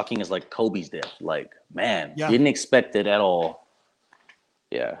as shocking as like Kobe's death. Like, man, didn't expect it at all.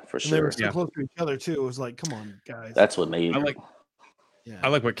 Yeah, for sure. And they were so close to each other too. It was like, come on, guys. That's what made. I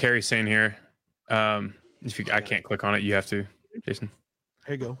like what Carrie's saying here. I can't click on it, you have to, Jason.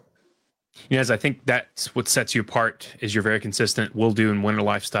 There you go. Yes, I think that's what sets you apart is your very consistent will do and winner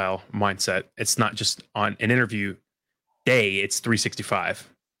lifestyle mindset. It's not just on an interview day, it's 365.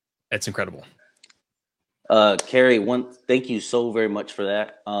 That's incredible. Carrie, thank you so very much for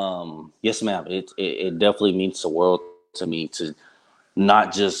that. Yes, ma'am. It definitely means the world to me to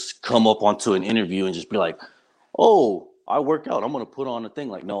not just come up onto an interview and just be like, oh, I work out, I'm going to put on a thing.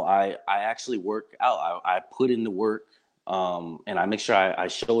 Like, no, I actually work out. I put in the work. And I make sure I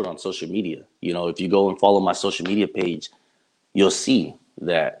show it on social media. If you go and follow my social media page, you'll see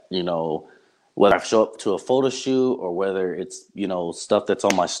that, whether I show up to a photo shoot or whether it's, stuff that's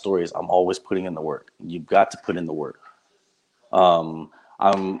on my stories, I'm always putting in the work. You've got to put in the work. I'm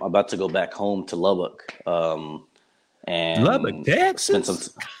about to go back home to Lubbock. And Lubbock,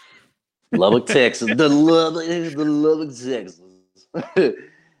 Texas? Lubbock, Texas. The Lubbock, Texas.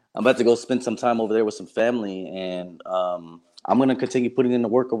 I'm about to go spend some time over there with some family, and I'm going to continue putting in the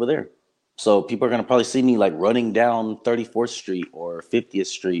work over there. So people are going to probably see me like running down 34th Street or 50th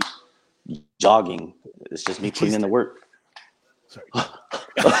Street, jogging. It's just me putting in the work. Sorry.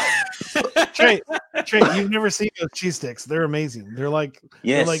 Trey, you've never seen those cheese sticks. They're amazing. They're like,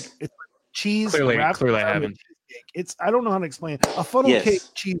 it's like cheese. Clearly I haven't. It's, I don't know how to explain it. A funnel cake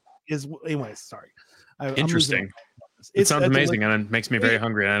cheese is, anyways, sorry. Interesting. It sounds amazing, and it makes me very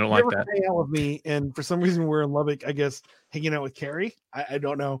hungry, and I don't like that. Hang out with me, and for some reason we're in Lubbock, I guess, hanging out with Carrie. I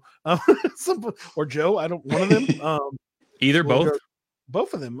don't know, or Joe. One of them. Either, both,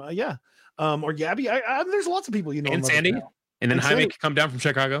 both of them. Or Gabby. There's lots of people, and Sandy, and then Jaime could come down from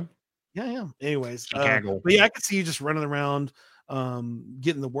Chicago. Yeah. Anyways, Chicago. But yeah, I could see you just running around,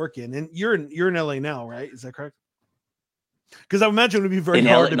 getting the work in, and you're in LA now, right? Is that correct? Because I imagine it would be very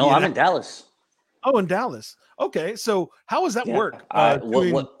hard. No, I'm in Dallas. Oh, in Dallas. Okay, so how does that work? How does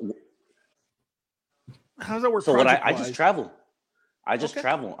that work? So I just travel. I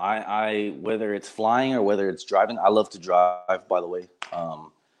travel. I whether it's flying or whether it's driving. I love to drive, by the way.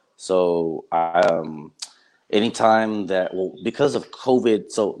 So anytime that because of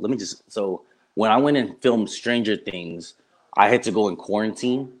COVID. So when I went and filmed Stranger Things, I had to go in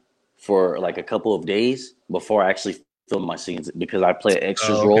quarantine for like a couple of days before I actually filmed my scenes because I play an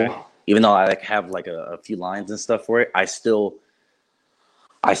extras role. Even though I have like a few lines and stuff for it, I still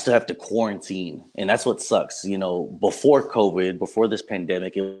have to quarantine, and that's what sucks. Before COVID, before this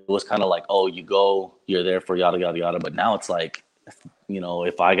pandemic, it was kind of like, oh, you go, you're there for yada yada yada. But now it's like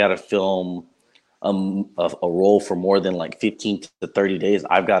if I got to film a role for more than like 15 to 30 days,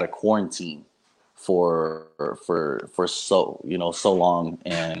 I've got to quarantine for so long,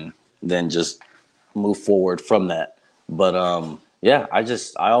 and then just move forward from that. But yeah, I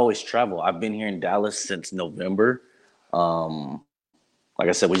always travel. I've been here in Dallas since November. Like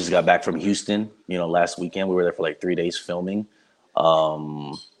I said, we just got back from Houston, last weekend. We were there for like 3 days filming.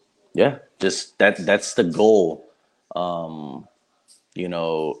 Yeah, just that's the goal.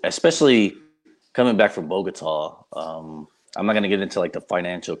 Especially coming back from Bogota. I'm not gonna get into like the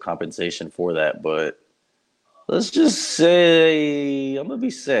financial compensation for that, but let's just say I'm gonna be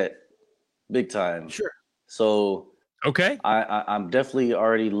set big time. Sure. So Okay. I'm definitely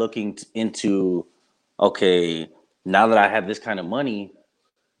already looking into, okay, now that I have this kind of money,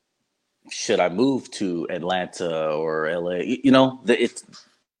 should I move to Atlanta or LA?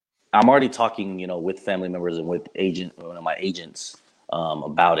 I'm already talking, with family members and with one of my agents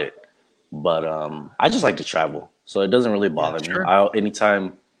about it. But I just like to travel, so it doesn't really bother me. Sure.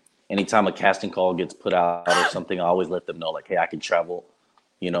 Anytime a casting call gets put out or something, I always let them know, like, hey, I can travel,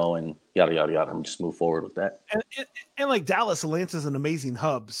 and yada yada yada, and just move forward with that. And like Dallas, Atlanta's an amazing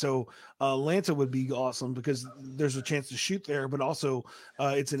hub. So Atlanta would be awesome because there's a chance to shoot there, but also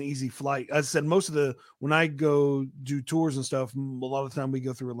it's an easy flight. As I said, when I go do tours and stuff, a lot of the time we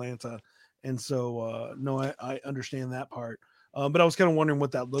go through Atlanta. And so, no, I understand that part. But I was kind of wondering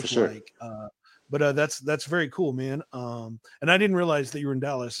what that looked like. But that's very cool, man. And I didn't realize that you were in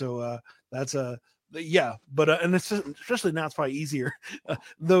Dallas. So that's yeah, but and it's especially now it's probably easier,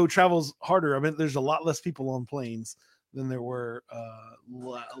 though travel's harder. I mean, there's a lot less people on planes than there were.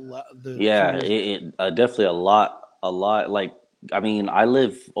 Definitely a lot. Like, I mean, I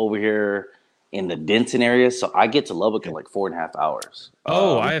live over here in the Denton area, so I get to Lubbock in like 4.5 hours.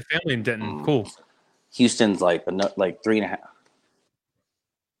 Oh, I have family in Denton. Cool. Houston's like 3.5.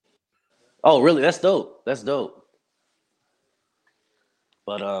 Oh, really? That's dope.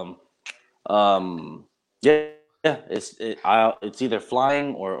 But yeah, it's either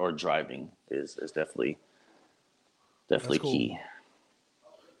flying or driving is definitely cool. Key.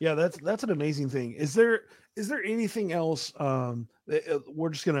 Yeah, that's an amazing thing. Is there anything else? We're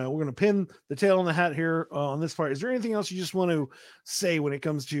gonna pin the tail on the hat here on this part. Is there anything else you just want to say when it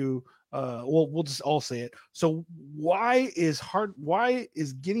comes to? We'll just all say it. So why is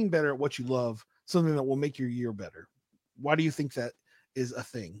getting better at what you love something that will make your year better? Why do you think that is a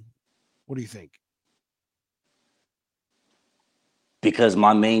thing? What do you think? Because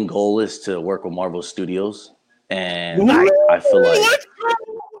my main goal is to work with Marvel Studios, and I feel like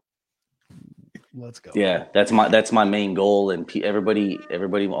let's go. Yeah, that's my main goal, and everybody,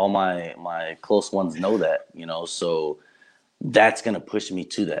 all my close ones know that, so that's gonna push me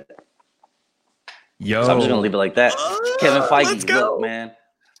to that. Yo, so I'm just gonna leave it like that. Kevin Feige, look, man.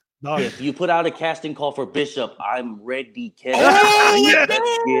 If you put out a casting call for Bishop, I'm ready, Kevin. Let's get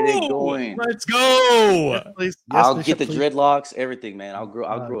it going. Let's go. Yes, I'll get the dreadlocks, everything, man. I'll grow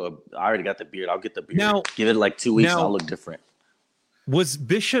up. I already got the beard. I'll get the beard. Now, give it like 2 weeks, and I'll look different. Was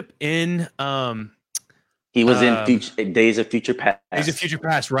Bishop in? He was in Days of Future Past. Days of Future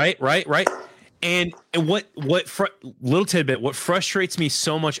Past, right. And what little tidbit? What frustrates me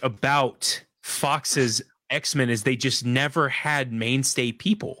so much about Fox's X-Men is they just never had mainstay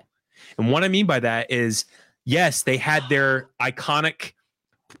people. And what I mean by that is, yes, they had their iconic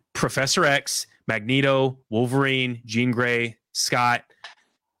Professor X, Magneto, Wolverine, Jean Grey, Scott,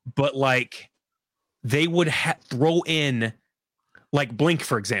 but like they would throw in like Blink,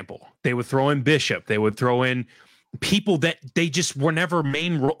 for example. They would throw in Bishop. They would throw in people that they just were never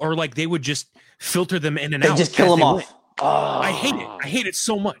main, or like they would just filter them in and out. They just kill them off. I hate it. I hate it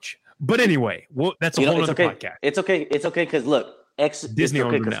so much. But anyway, that's a whole other podcast. It's okay because look, Disney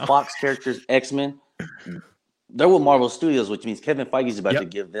owns because Fox characters, X-Men, they're with Marvel Studios, which means Kevin Feige's about to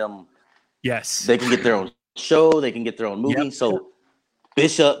give them. Yes, they can get their own show, they can get their own movie. Yep. So,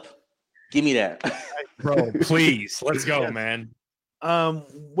 Bishop, give me that, bro. Please, let's go, man.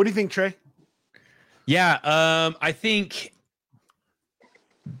 What do you think, Trey? Yeah, I think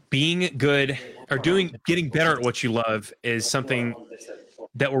being good or getting better at what you love is something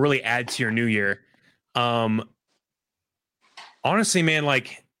that will really add to your new year. Honestly, man,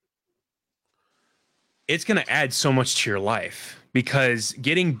 like it's going to add so much to your life because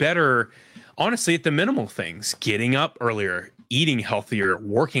getting better, honestly, at the minimal things, getting up earlier, eating healthier,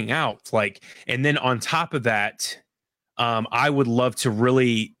 working out, and then on top of that, I would love to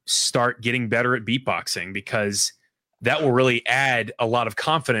really start getting better at beatboxing because that will really add a lot of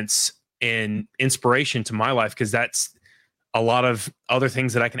confidence and inspiration to my life. Cause that's a lot of other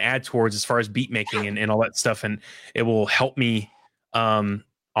things that I can add towards as far as beat making and all that stuff. And it will help me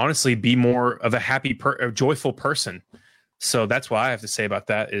honestly be more of a joyful person. So that's what I have to say about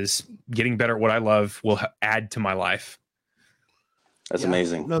that is getting better at what I love will add to my life. That's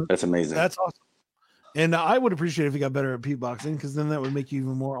amazing. No, that's amazing. That's awesome. And I would appreciate if you got better at beatboxing, because then that would make you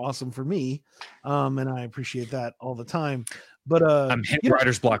even more awesome for me. And I appreciate that all the time. But I'm hitting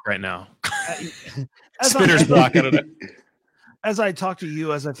writer's block right now. Spinner's block. I don't know. As I talk to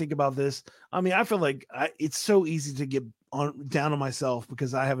you, as I think about this, I mean, I feel like it's so easy to get down on myself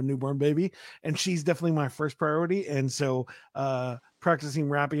because I have a newborn baby, and she's definitely my first priority. And so practicing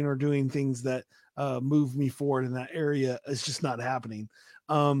rapping or doing things that move me forward in that area is just not happening.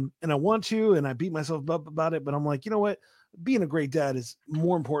 And I want to, and I beat myself up about it, but I'm like, you know what? Being a great dad is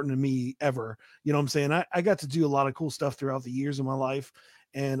more important to me ever. You know what I'm saying? I got to do a lot of cool stuff throughout the years of my life.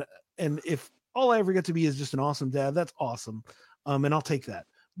 And if all I ever get to be is just an awesome dad, that's awesome. And I'll take that.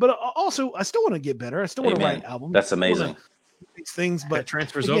 But also, I still want to get better. I still want to write albums. That's amazing. These things, but that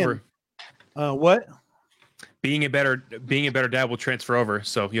transfers again, over. What? Being a better dad will transfer over,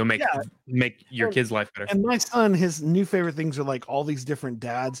 so you'll make your kid's life better. And my son, his new favorite things are like all these different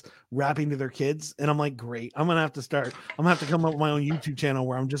dads rapping to their kids, and I'm like, great. I'm gonna have to come up with my own YouTube channel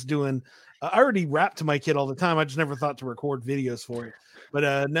where I'm just doing. I already rap to my kid all the time. I just never thought to record videos for it.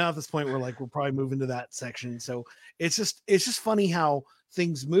 But now at this point, we're probably moving to that section. So it's just funny how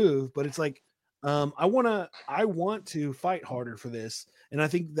things move. But it's like I want to fight harder for this, and I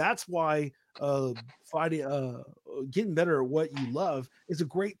think that's why getting better at what you love is a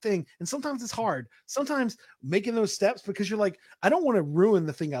great thing. And sometimes it's hard. Sometimes making those steps, because you're like, I don't want to ruin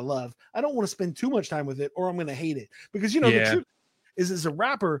the thing I love. I don't want to spend too much time with it, or I'm going to hate it. Because the truth is, as a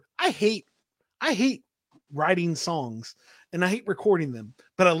rapper, I hate writing songs and I hate recording them,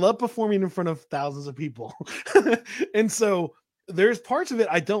 but I love performing in front of thousands of people. And so there's parts of it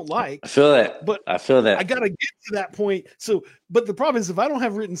I don't like. I feel that. I gotta get to that point. So, but the problem is, if I don't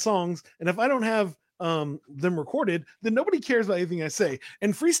have written songs and if I don't have them recorded, then nobody cares about anything I say.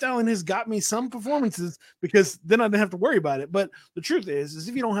 And freestyling has got me some performances because then I didn't have to worry about it. But the truth is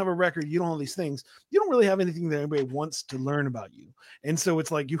if you don't have a record, you don't have these things, you don't really have anything that anybody wants to learn about you. And so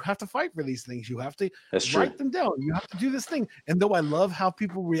it's like you have to fight for these things. You have to write them down. You have to do this thing. And though I love how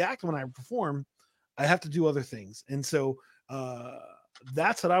people react when I perform, I have to do other things. And so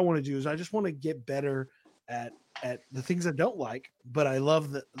that's what I want to do. Is I just want to get better at the things I don't like, but I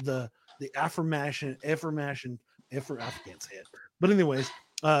love the affirmation. I can't say it. But anyways,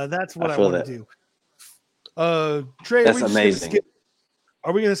 that's what I want to do. Trey, that's amazing.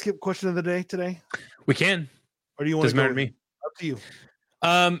 Are we going to skip question of the day today? We can. Or do you want Doesn't matter to me. Up to you.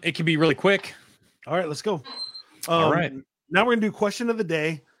 It can be really quick. All right, let's go. All right. Now we're going to do question of the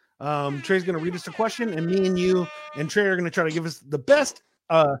day. Trey's going to read us a question, and me and you and Trey are going to try to give us the best,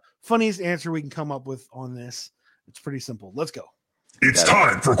 funniest answer we can come up with on this. It's pretty simple. Let's go. It's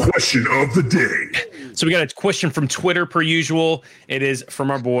time for question of the day. So we got a question from Twitter per usual. It is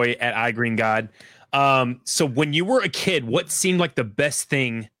from our boy at iGreenGod. So when you were a kid, what seemed like the best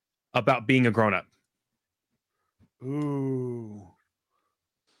thing about being a grown-up? Ooh.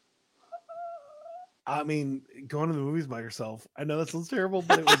 I mean, going to the movies by yourself. I know that sounds terrible,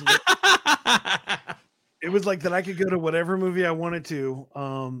 but it was like that I could go to whatever movie I wanted to.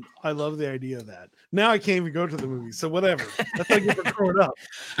 I love the idea of that. Now I can't even go to the movies, so whatever. That's like if we're growing up.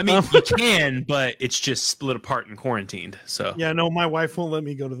 I mean, you can, but it's just split apart and quarantined. So yeah, no, my wife won't let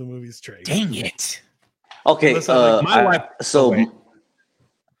me go to the movies, Trey. Dang it. Okay, my wife. So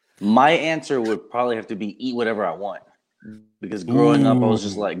my answer would probably have to be eat whatever I want. Because growing up, I was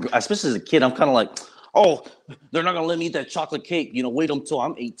just like, especially as a kid, I'm kind of like, oh, they're not gonna let me eat that chocolate cake. Wait until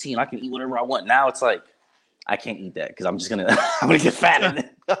I'm 18. I can eat whatever I want. Now it's like, I can't eat that because I'm gonna get fat in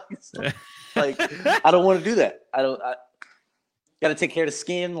it. Like, I don't want to do that. I got to take care of the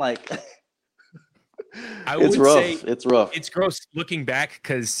skin. Like, it's rough. It's rough. It's gross looking back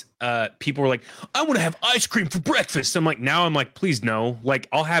because people were like, I want to have ice cream for breakfast. I'm like, please no. Like,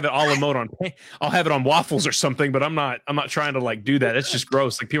 I'll have it a la mode I'll have it on waffles or something, but I'm not trying to like do that. It's just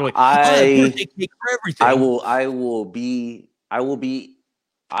gross. Like people are like, I take cake for everything. I will be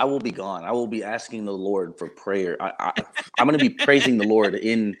gone. I will be asking the Lord for prayer. I'm going to be praising the Lord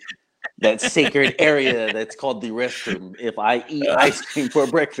in that sacred area that's called the restroom if I eat ice cream for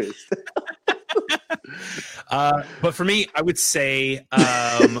breakfast. But for me, I would say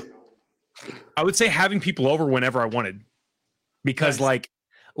having people over whenever I wanted, because like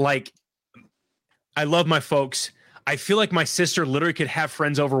I love my folks. I feel like my sister literally could have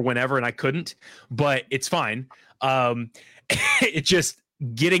friends over whenever and I couldn't, but it's fine. It just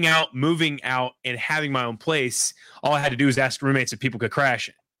getting out, moving out, and having my own place, all I had to do was ask roommates if people could crash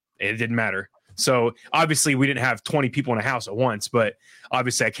it. It didn't matter. So obviously we didn't have 20 people in a house at once, but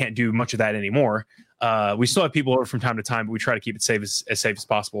obviously I can't do much of that anymore. We still have people over from time to time, but we try to keep it safe as safe as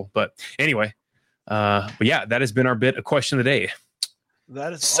possible. But anyway, but yeah, that has been our bit of question of the day.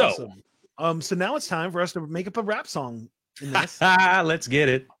 That is awesome. So now it's time for us to make up a rap song in this. Let's get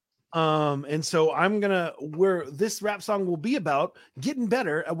it. And so where this rap song will be about getting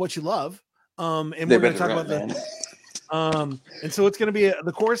better at what you love. And we're going to talk about that. And so it's going to be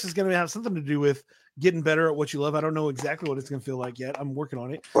the chorus is going to have something to do with getting better at what you love. I don't know exactly what it's going to feel like yet. I'm working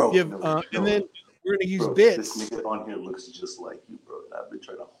on it. Bro, and then we're going to use bits. This nigga on here looks just like you, bro. I've been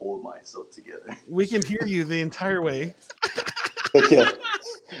trying to hold myself together. We can hear you the entire way. Okay,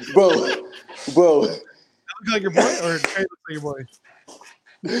 bro. Look like your boy, or Trey looks like your boy.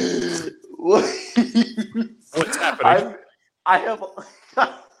 What's happening? I have.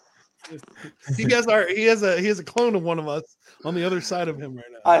 He has a clone of one of us on the other side of him right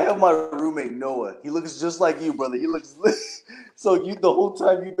now. I have my roommate Noah. He looks just like you, brother. He looks so you the whole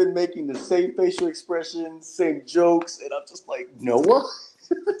time you've been making the same facial expressions, same jokes, and I'm just like, Noah?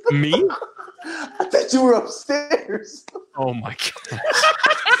 Me? I thought you were upstairs. Oh my god.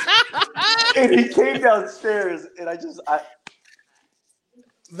 And he came downstairs and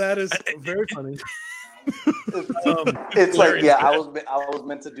that is very funny. It's like, yeah, I was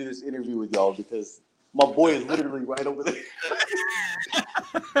meant to do this interview with y'all because my boy is literally right over there.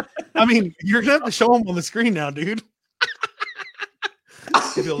 I mean, you're gonna have to show him on the screen now, dude.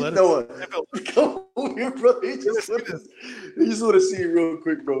 Noah, come over here, brother. He just want to see you real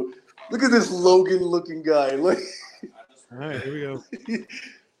quick, bro. Look at this Logan-looking guy. Look. All right, here we go.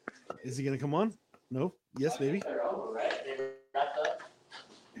 Is he gonna come on? No. Yes, baby.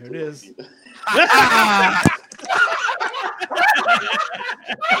 Here it is. Bro.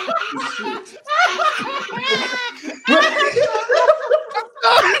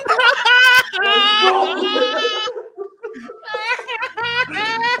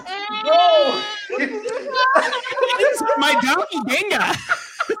 It's my donkey Genga.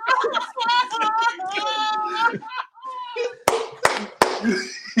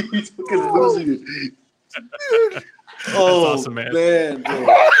 He's fucking losing it. Oh, awesome, man.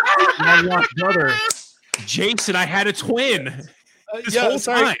 My brother. Jason, I had a twin. This whole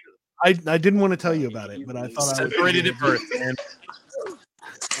sorry. time. I didn't want to tell you about it, but I thought separated at birth, man.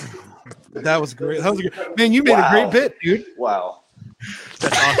 That was great. Man, you made a great bit, dude. Wow.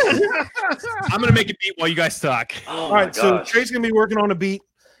 That's awesome. I'm gonna make a beat while you guys talk. All right, so Trey's gonna be working on a beat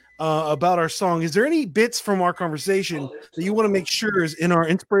about our song. Is there any bits from our conversation that you want to make sure is in our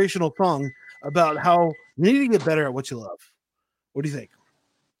inspirational song about how you need to get better at what you love? What do you think?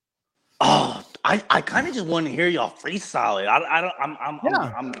 Oh, I kind of just want to hear y'all freestyle it.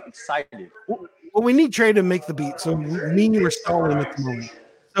 I'm excited. Well, we need Trey to make the beat, so me and you are stalling at the moment.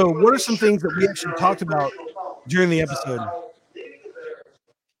 So, what are some things that we actually talked about during the episode?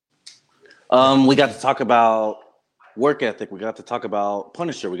 We got to talk about work ethic. We got to talk about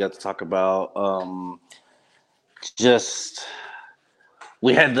Punisher. We got to talk about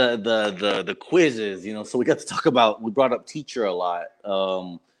we had the quizzes, you know. So we got to talk about. We brought up teacher a lot.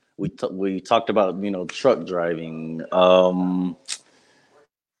 We talked about truck driving.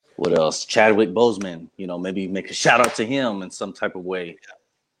 What else? Chadwick Boseman. Maybe make a shout out to him in some type of way.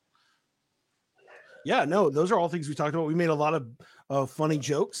 Yeah, no, those are all things we talked about. We made a lot of funny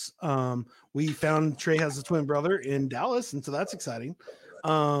jokes. We found Trey has a twin brother in Dallas, and so that's exciting.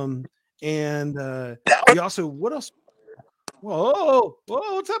 And we also, what else? Whoa,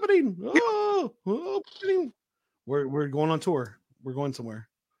 what's happening? Whoa, we're going on tour. We're going somewhere.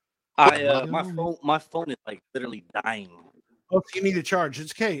 My phone is like literally dying. Oh, you need a charge.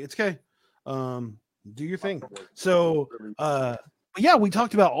 It's okay. Do your thing. So, yeah, we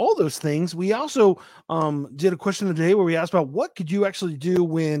talked about all those things. We also did a question of the day where we asked about what could you actually do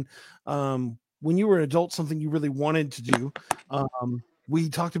when you were an adult, something you really wanted to do. We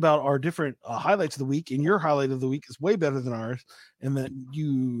talked about our different highlights of the week, and your highlight of the week is way better than ours, and that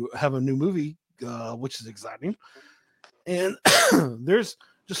you have a new movie, which is exciting. And there's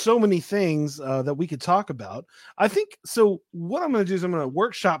just so many things that we could talk about. I think so. What I'm going to do is I'm going to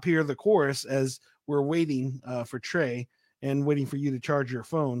workshop here the chorus as we're waiting for Trey and waiting for you to charge your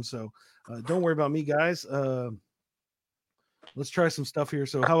phone. So don't worry about me, guys. Let's try some stuff here.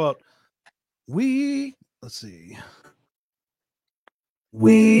 So how about let's see.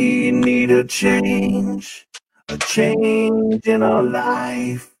 We need a change in our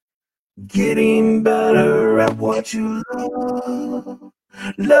life. Getting better at what you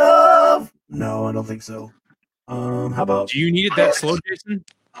love. No, I don't think so. How about Do you need it that slow, Jason?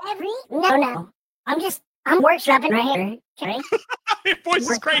 No. I'm workshopping right here. Okay. Your voice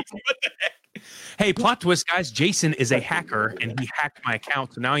is crazy. What the heck? Hey, plot twist, guys. Jason is a hacker, and he hacked my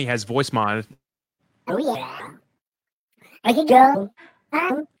account, so now he has voice mod. Oh yeah. I can go.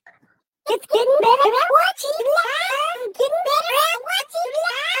 It's getting better at watching live. Getting better at watching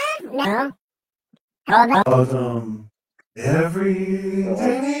live. No. Hold on. every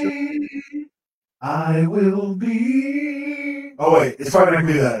day I will be. Oh wait, it's probably not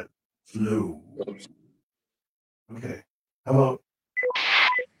gonna be that slow. Okay. How about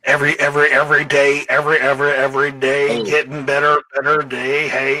every day, every day, getting better day.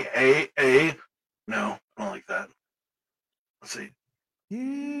 Hey. No, I don't like that. Let's see.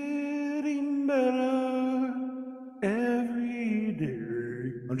 Getting better every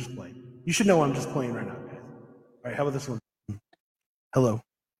day. I'm just playing. You should know I'm just playing right now, guys. All right, how about this one? Hello.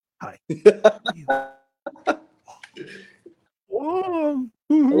 Hi. All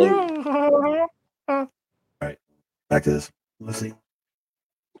right, back to this. Let's see.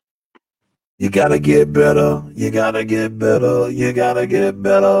 You gotta get better. You gotta get better. You gotta get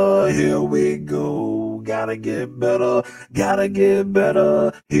better. Here we go. Gotta get better. Gotta get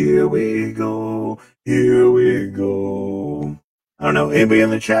better. Here we go. Here we go. I don't know. Anybody in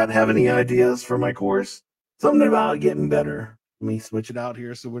the chat have any ideas for my course? Something about getting better. Let me switch it out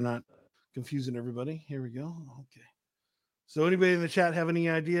here so we're not confusing everybody. Here we go. Okay. So anybody in the chat have any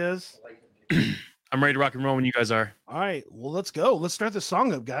ideas? I'm ready to rock and roll when you guys are. All right. Well, let's go. Let's start the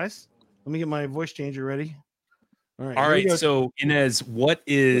song up, guys. Let me get my voice changer ready. All right. So Inez, what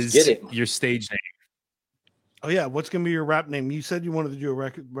is your stage name? Oh yeah, what's gonna be your rap name? You said you wanted to do a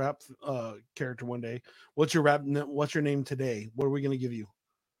rap character one day. What's your rap? What's your name today? What are we gonna give you?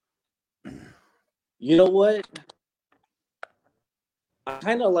 You know what? I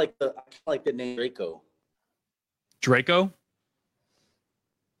kind of like the name Draco. Draco?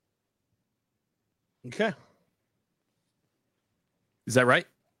 Okay. Is that right?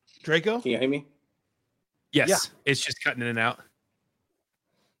 Draco? Can you hear me? Yes. Yeah. It's just cutting in and out.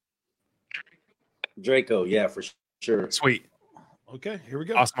 Draco, yeah, for sure. Sweet. Okay, here we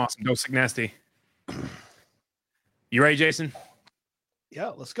go. Awesome. Go Sick Nasty. You ready, Jason? Yeah,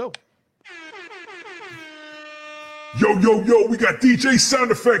 let's go. Yo, we got DJ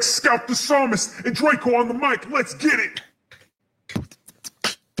Sound Effects, Scout the Psalmist, and Draco on the mic. Let's get it.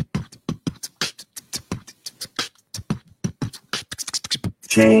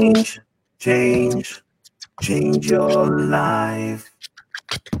 Change your life.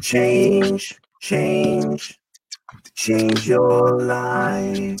 Change your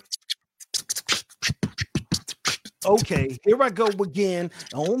life. Okay, here I go again.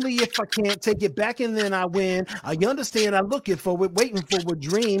 Only if I can't take it back and then I win. I understand I'm looking for it, waiting for a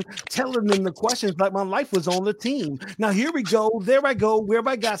dream. Telling them the questions like my life was on the team. Now here we go, there I go, where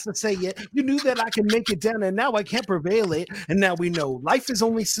I got to say it. You knew that I can make it down and now I can't prevail it. And now we know life is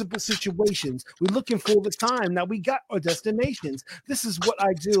only simple situations. We're looking for the time, now we got our destinations. This is what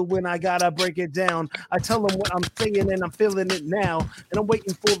I do when I gotta break it down. I tell them what I'm saying and I'm feeling it now. And I'm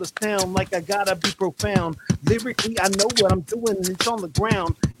waiting for the sound like I gotta be profound. Lyrically, I know what I'm doing, and it's on the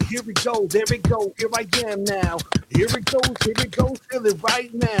ground. Here we go, there we go, here I am now. Here it goes, feel it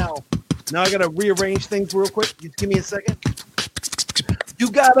right now. Now I gotta rearrange things real quick. Just give me a second.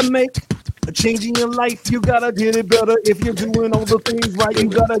 You gotta make a change in your life. You gotta get it better. If you're doing all the things right, you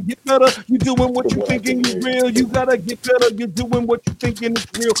gotta get better. You're doing what you're thinking is real. You gotta get better. You're doing what you're thinking is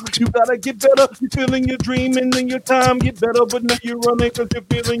real. You gotta get better. You're feeling your dream and then your time get better. But now you're running because you're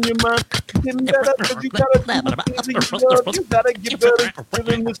feeling your mind. You're getting better because you gotta do the things that you love. You gotta get better. You're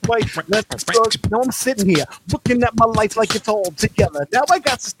feeling this way. Let's start. Now I'm sitting here looking at my life like it's all together. Now I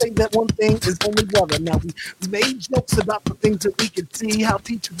got to say that one thing is only weather. Now we made jokes about the things that we could see. How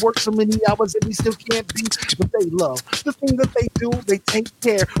teachers work so many hours and we still can't be what they love. The thing that they do, they take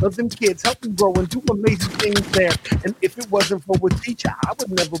care of them kids, help them grow and do amazing things there. And if it wasn't for a teacher, I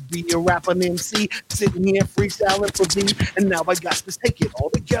would never be a rapper and MC sitting here freestyling for thee. And now I got to take it all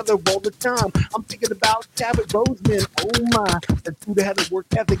together all the time. I'm thinking about Chadwick Boseman. Oh my, that dude had a work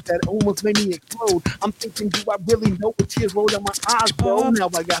ethic that almost made me explode. I'm thinking, do I really know what tears roll down my eyes, bro? Now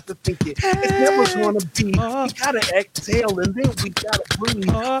I got to think it. It's never gonna be. We gotta exhale and then we gotta breathe.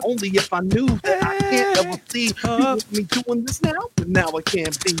 Only if I knew that I can't ever see you with me doing this now, but now I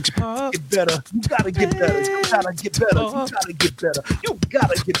can't be. Get better. You gotta get better. You gotta get better. You gotta get better. You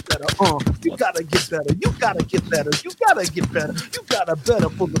gotta get better. You gotta get better. You gotta get better. You gotta get better. You gotta better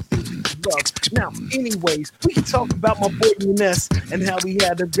for the things that you rough. Now, anyways, we can talk about my boy Ness and how he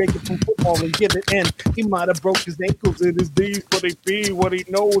had to break it from football and give it in. He might have broke his ankles in his knees, but he be what he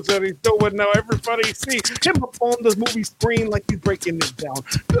knows that he's doing. Now everybody see him up on the movie screen like he's breaking it down.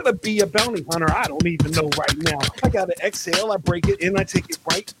 Gonna be a bounty hunter, I don't even know right now. I gotta exhale, I break it, and I take it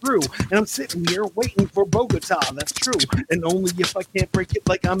right through. And I'm sitting here waiting for Bogota, that's true. And only if I can't break it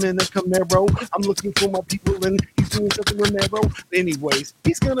like I'm in a Camaro. I'm looking for my people and he's doing something Romero. Anyways,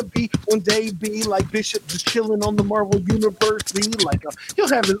 he's gonna be one day be like Bishop, just chilling on the Marvel Universe. Like he'll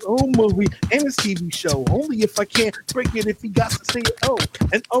have his own movie and his TV show. Only if I can't break it, if he got to say it. Oh,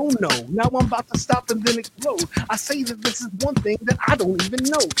 and oh no, now I'm about to stop and then explode. I say that this is one thing that I don't even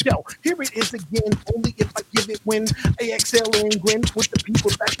know. Yo, here it is again. Only if I give it when I exhale and grin with the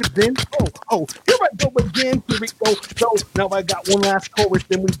people that could then. Oh, here I go again. Here we go. So now I got one last chorus,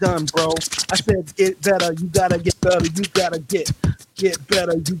 then we done, bro. I said, get better, you gotta get better, you gotta get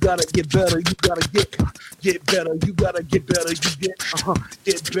better, you gotta get better, you gotta get better, you gotta get better, you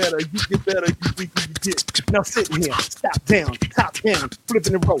get better, you get better, you get. Now sitting here, top down,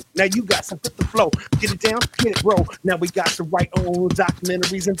 flipping the rope. Now you got some flip the flow, get it down, get it roll. Now we got to write our own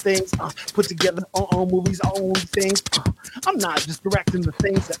documentaries and things, put together our own movies, our own things. I'm not just directing the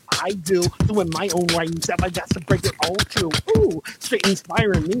things that I do, doing my own writing stuff. I got to break it all too. Ooh, straight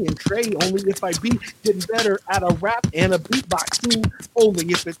inspiring me and Trey. Only if I be getting better at a rap and a beatboxing. Only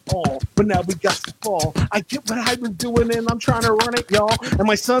if it's all. But now we got to fall. I get what I was doing and I'm trying to run it, y'all. And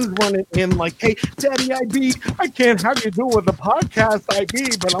my son's running in like, hey, Daddy, I can't have you doing the podcast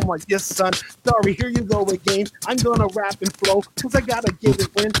IB. But I'm like, yes, son. Sorry, here you go again. I'm gonna rap and flow because I gotta give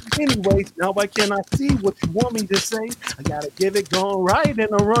it win. Anyways, now I cannot see what you want me to say. I gotta give it going right and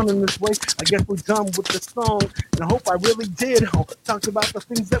I'm running this way. I guess we're done with the song. And I hope I really did talk about the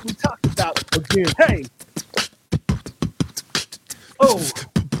things that we talked about again. Hey. Oh.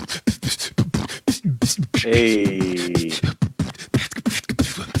 Hey.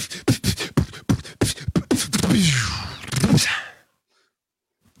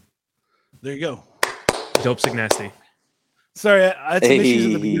 There you go. Dope Sick Nasty. Sorry, I had some issues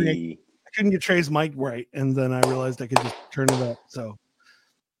in the beginning. I couldn't get Trey's mic right, and then I realized I could just turn it up. So,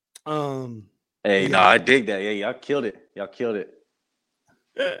 hey, no, I dig that. Yeah, y'all killed it.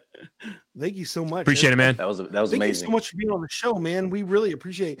 Thank you so much. Appreciate it, man. That was Thank amazing. Thank you so much for being on the show, man. We really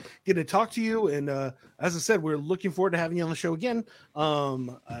appreciate getting to talk to you. And as I said, we're looking forward to having you on the show again. And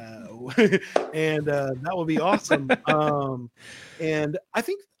that will be awesome. And I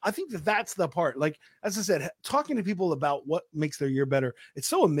think that's the part. Like, as I said, talking to people about what makes their year better. It's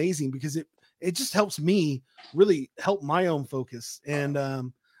so amazing because it just helps me really help my own focus. And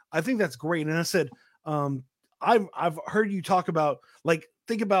I think that's great. And I said, I've heard you talk about, like,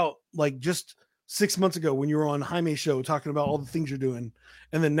 think about like just 6 months ago when you were on Jaime's show talking about all the things you're doing.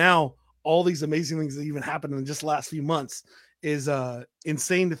 And then now all these amazing things that even happened in just the last few months is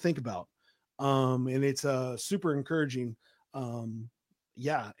insane to think about. And it's super encouraging.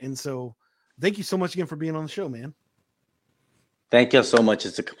 Yeah. And so thank you so much again for being on the show, man. Thank you so much.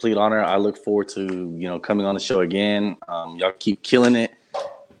 It's a complete honor. I look forward to, coming on the show again. Y'all keep killing it.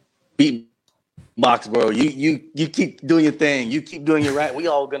 Beatbox, bro. You keep doing your thing. You keep doing your rap. We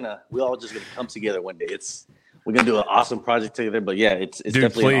all just gonna come together one day. We're gonna do an awesome project together. But yeah, it's dude,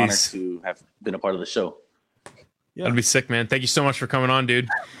 definitely an honor to have been a part of the show. Yeah. That'd be sick, man. Thank you so much for coming on, dude.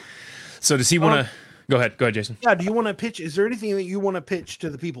 So does he want to go ahead, Jason? Yeah. Do you want to pitch? Is there anything that you want to pitch to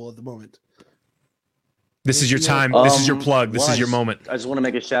the people at the moment? This is your time. This is your plug. This is your moment. I just want to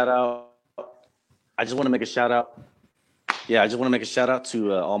make a shout out. Yeah, I just want to make a shout out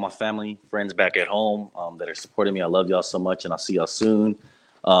to all my family, friends back at home that are supporting me. I love y'all so much, and I'll see y'all soon.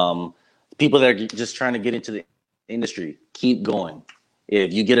 People that are just trying to get into the industry, keep going.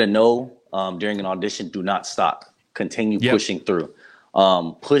 If you get a no during an audition, do not stop. Continue pushing through.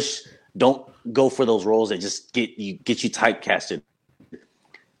 Push. Don't go for those roles that just get you typecasted.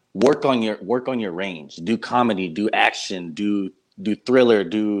 Work on your range. Do comedy. Do action. Do thriller.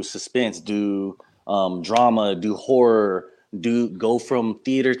 Do suspense. Do drama. Do horror. Go from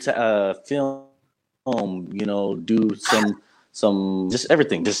theater to film. Do some just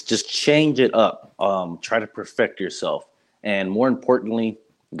everything. Just change it up. Try to perfect yourself, and more importantly,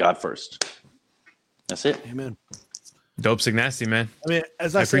 God first. That's it. Amen. Dope Sick Nasty, man. I mean,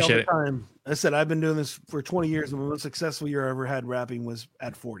 as I say all the time, I said I've been doing this for 20 years, and the most successful year I ever had rapping was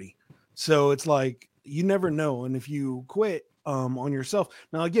at 40. So it's like you never know, and if you quit on yourself,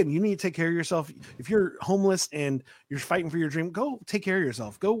 now again, you need to take care of yourself. If you're homeless and you're fighting for your dream, go take care of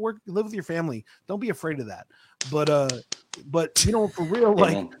yourself. Go work, live with your family. Don't be afraid of that. But for real,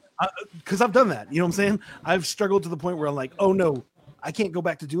 like, because I've done that. You know what I'm saying? I've struggled to the point where I'm like, oh no, I can't go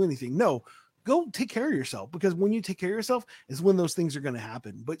back to do anything. No, go take care of yourself, because when you take care of yourself is when those things are going to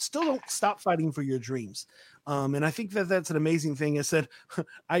happen. But still don't stop fighting for your dreams. And I think that that's an amazing thing. I said,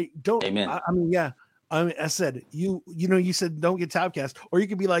 I don't, Amen. I mean, yeah. I said, you said don't get typecast, or you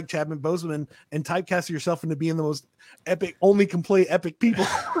could be like Chadwick Boseman and typecast yourself into being the most epic, only can play epic people.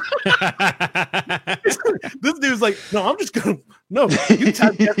 This dude's like, no, I'm just gonna, no, you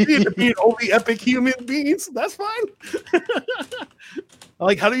typecast me into being only epic human beings. That's fine.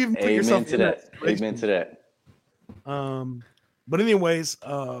 Like, how do you even put yourself to that? Amen to that. But anyways,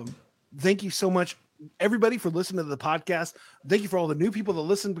 thank you so much, everybody, for listening to the podcast. Thank you for all the new people that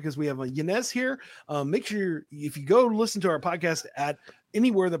listen, because we have a Yanez here. Make sure if you go listen to our podcast at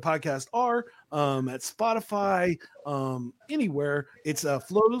anywhere the podcasts are, at Spotify, anywhere, it's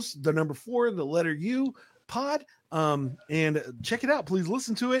Flows, the number 4, the letter U pod, and check it out. Please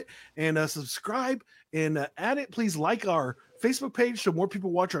listen to it and subscribe and add it. Please like our Facebook page so more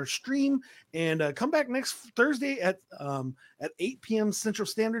people watch our stream, and come back next Thursday at 8 p.m. Central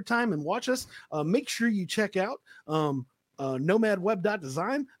Standard Time and watch us. Make sure you check out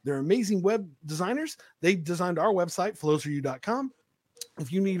nomadweb.design. They're amazing web designers. They designed our website, flowsforyou.com.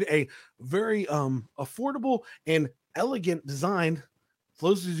 If you need a very affordable and elegant design,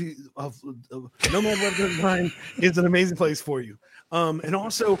 Nomad Web Design is an amazing place for you. And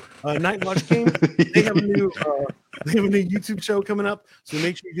also, Night Watch Games, they have a new YouTube show coming up, so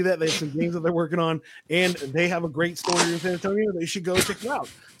make sure you do that. They have some games that they're working on, and they have a great store in San Antonio. They should go check it out.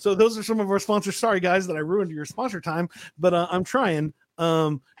 So those are some of our sponsors. Sorry, guys, that I ruined your sponsor time, but I'm trying.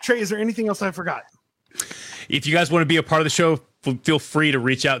 Trey, is there anything else I forgot? If you guys want to be a part of the show, feel free to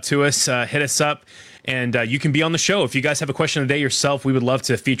reach out to us, hit us up, and you can be on the show. If you guys have a question of the day yourself, we would love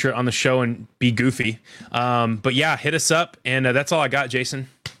to feature it on the show and be goofy. But yeah, hit us up, and that's all I got, Jason.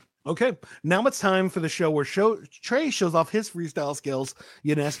 Okay, now it's time for the show where Trey shows off his freestyle skills,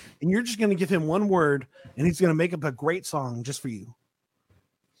 Yanez, and you're just going to give him one word, and he's going to make up a great song just for you.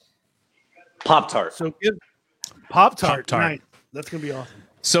 Pop-Tart. So give Pop-Tart. Pop-Tart. Nice. That's going to be awesome.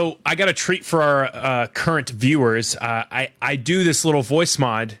 So I got a treat for our current viewers. I do this little voice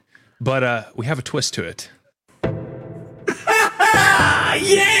mod, but we have a twist to it.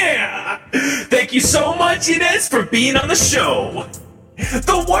 Yeah! Thank you so much, Inez, for being on the show.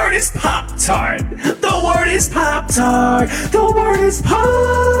 The word is Pop-Tart. The word is Pop-Tart. The word is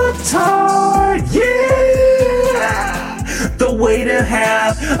Pop-Tart. Yeah! The way to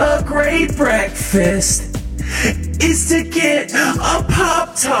have a great breakfast is to get a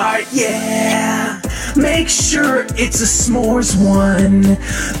Pop-Tart, yeah. Make sure it's a s'mores one.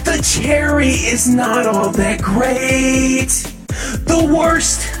 The cherry is not all that great. The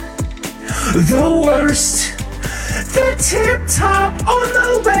worst. The tip top on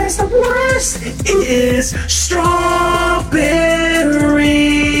the list, the worst is strawberry.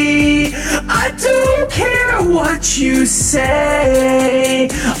 I don't care what you say,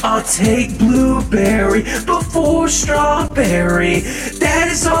 I'll take blueberry before strawberry. That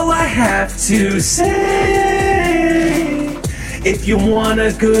is all I have to say. If you want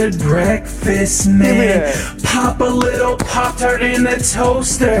a good breakfast, man, pop a little Pop-Tart in the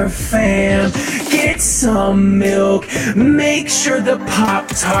toaster, fam. Get some milk, make sure the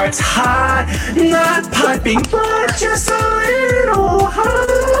Pop-Tart's hot. Not piping, but just a little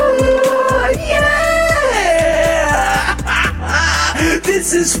hot, yeah.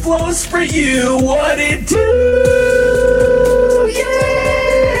 This is Flows for You, what it do, yeah.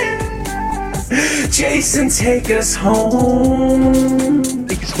 Jason, take us home.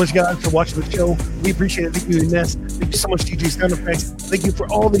 Thank you so much, guys, for watching the show. We appreciate it. Thank you, Inez. Thank you so much, DJ Sound Effects. Thank you for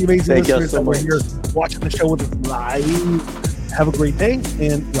all the amazing listeners that were here watching the show with us live. Have a great day,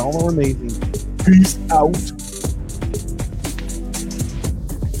 and y'all are amazing. Peace out.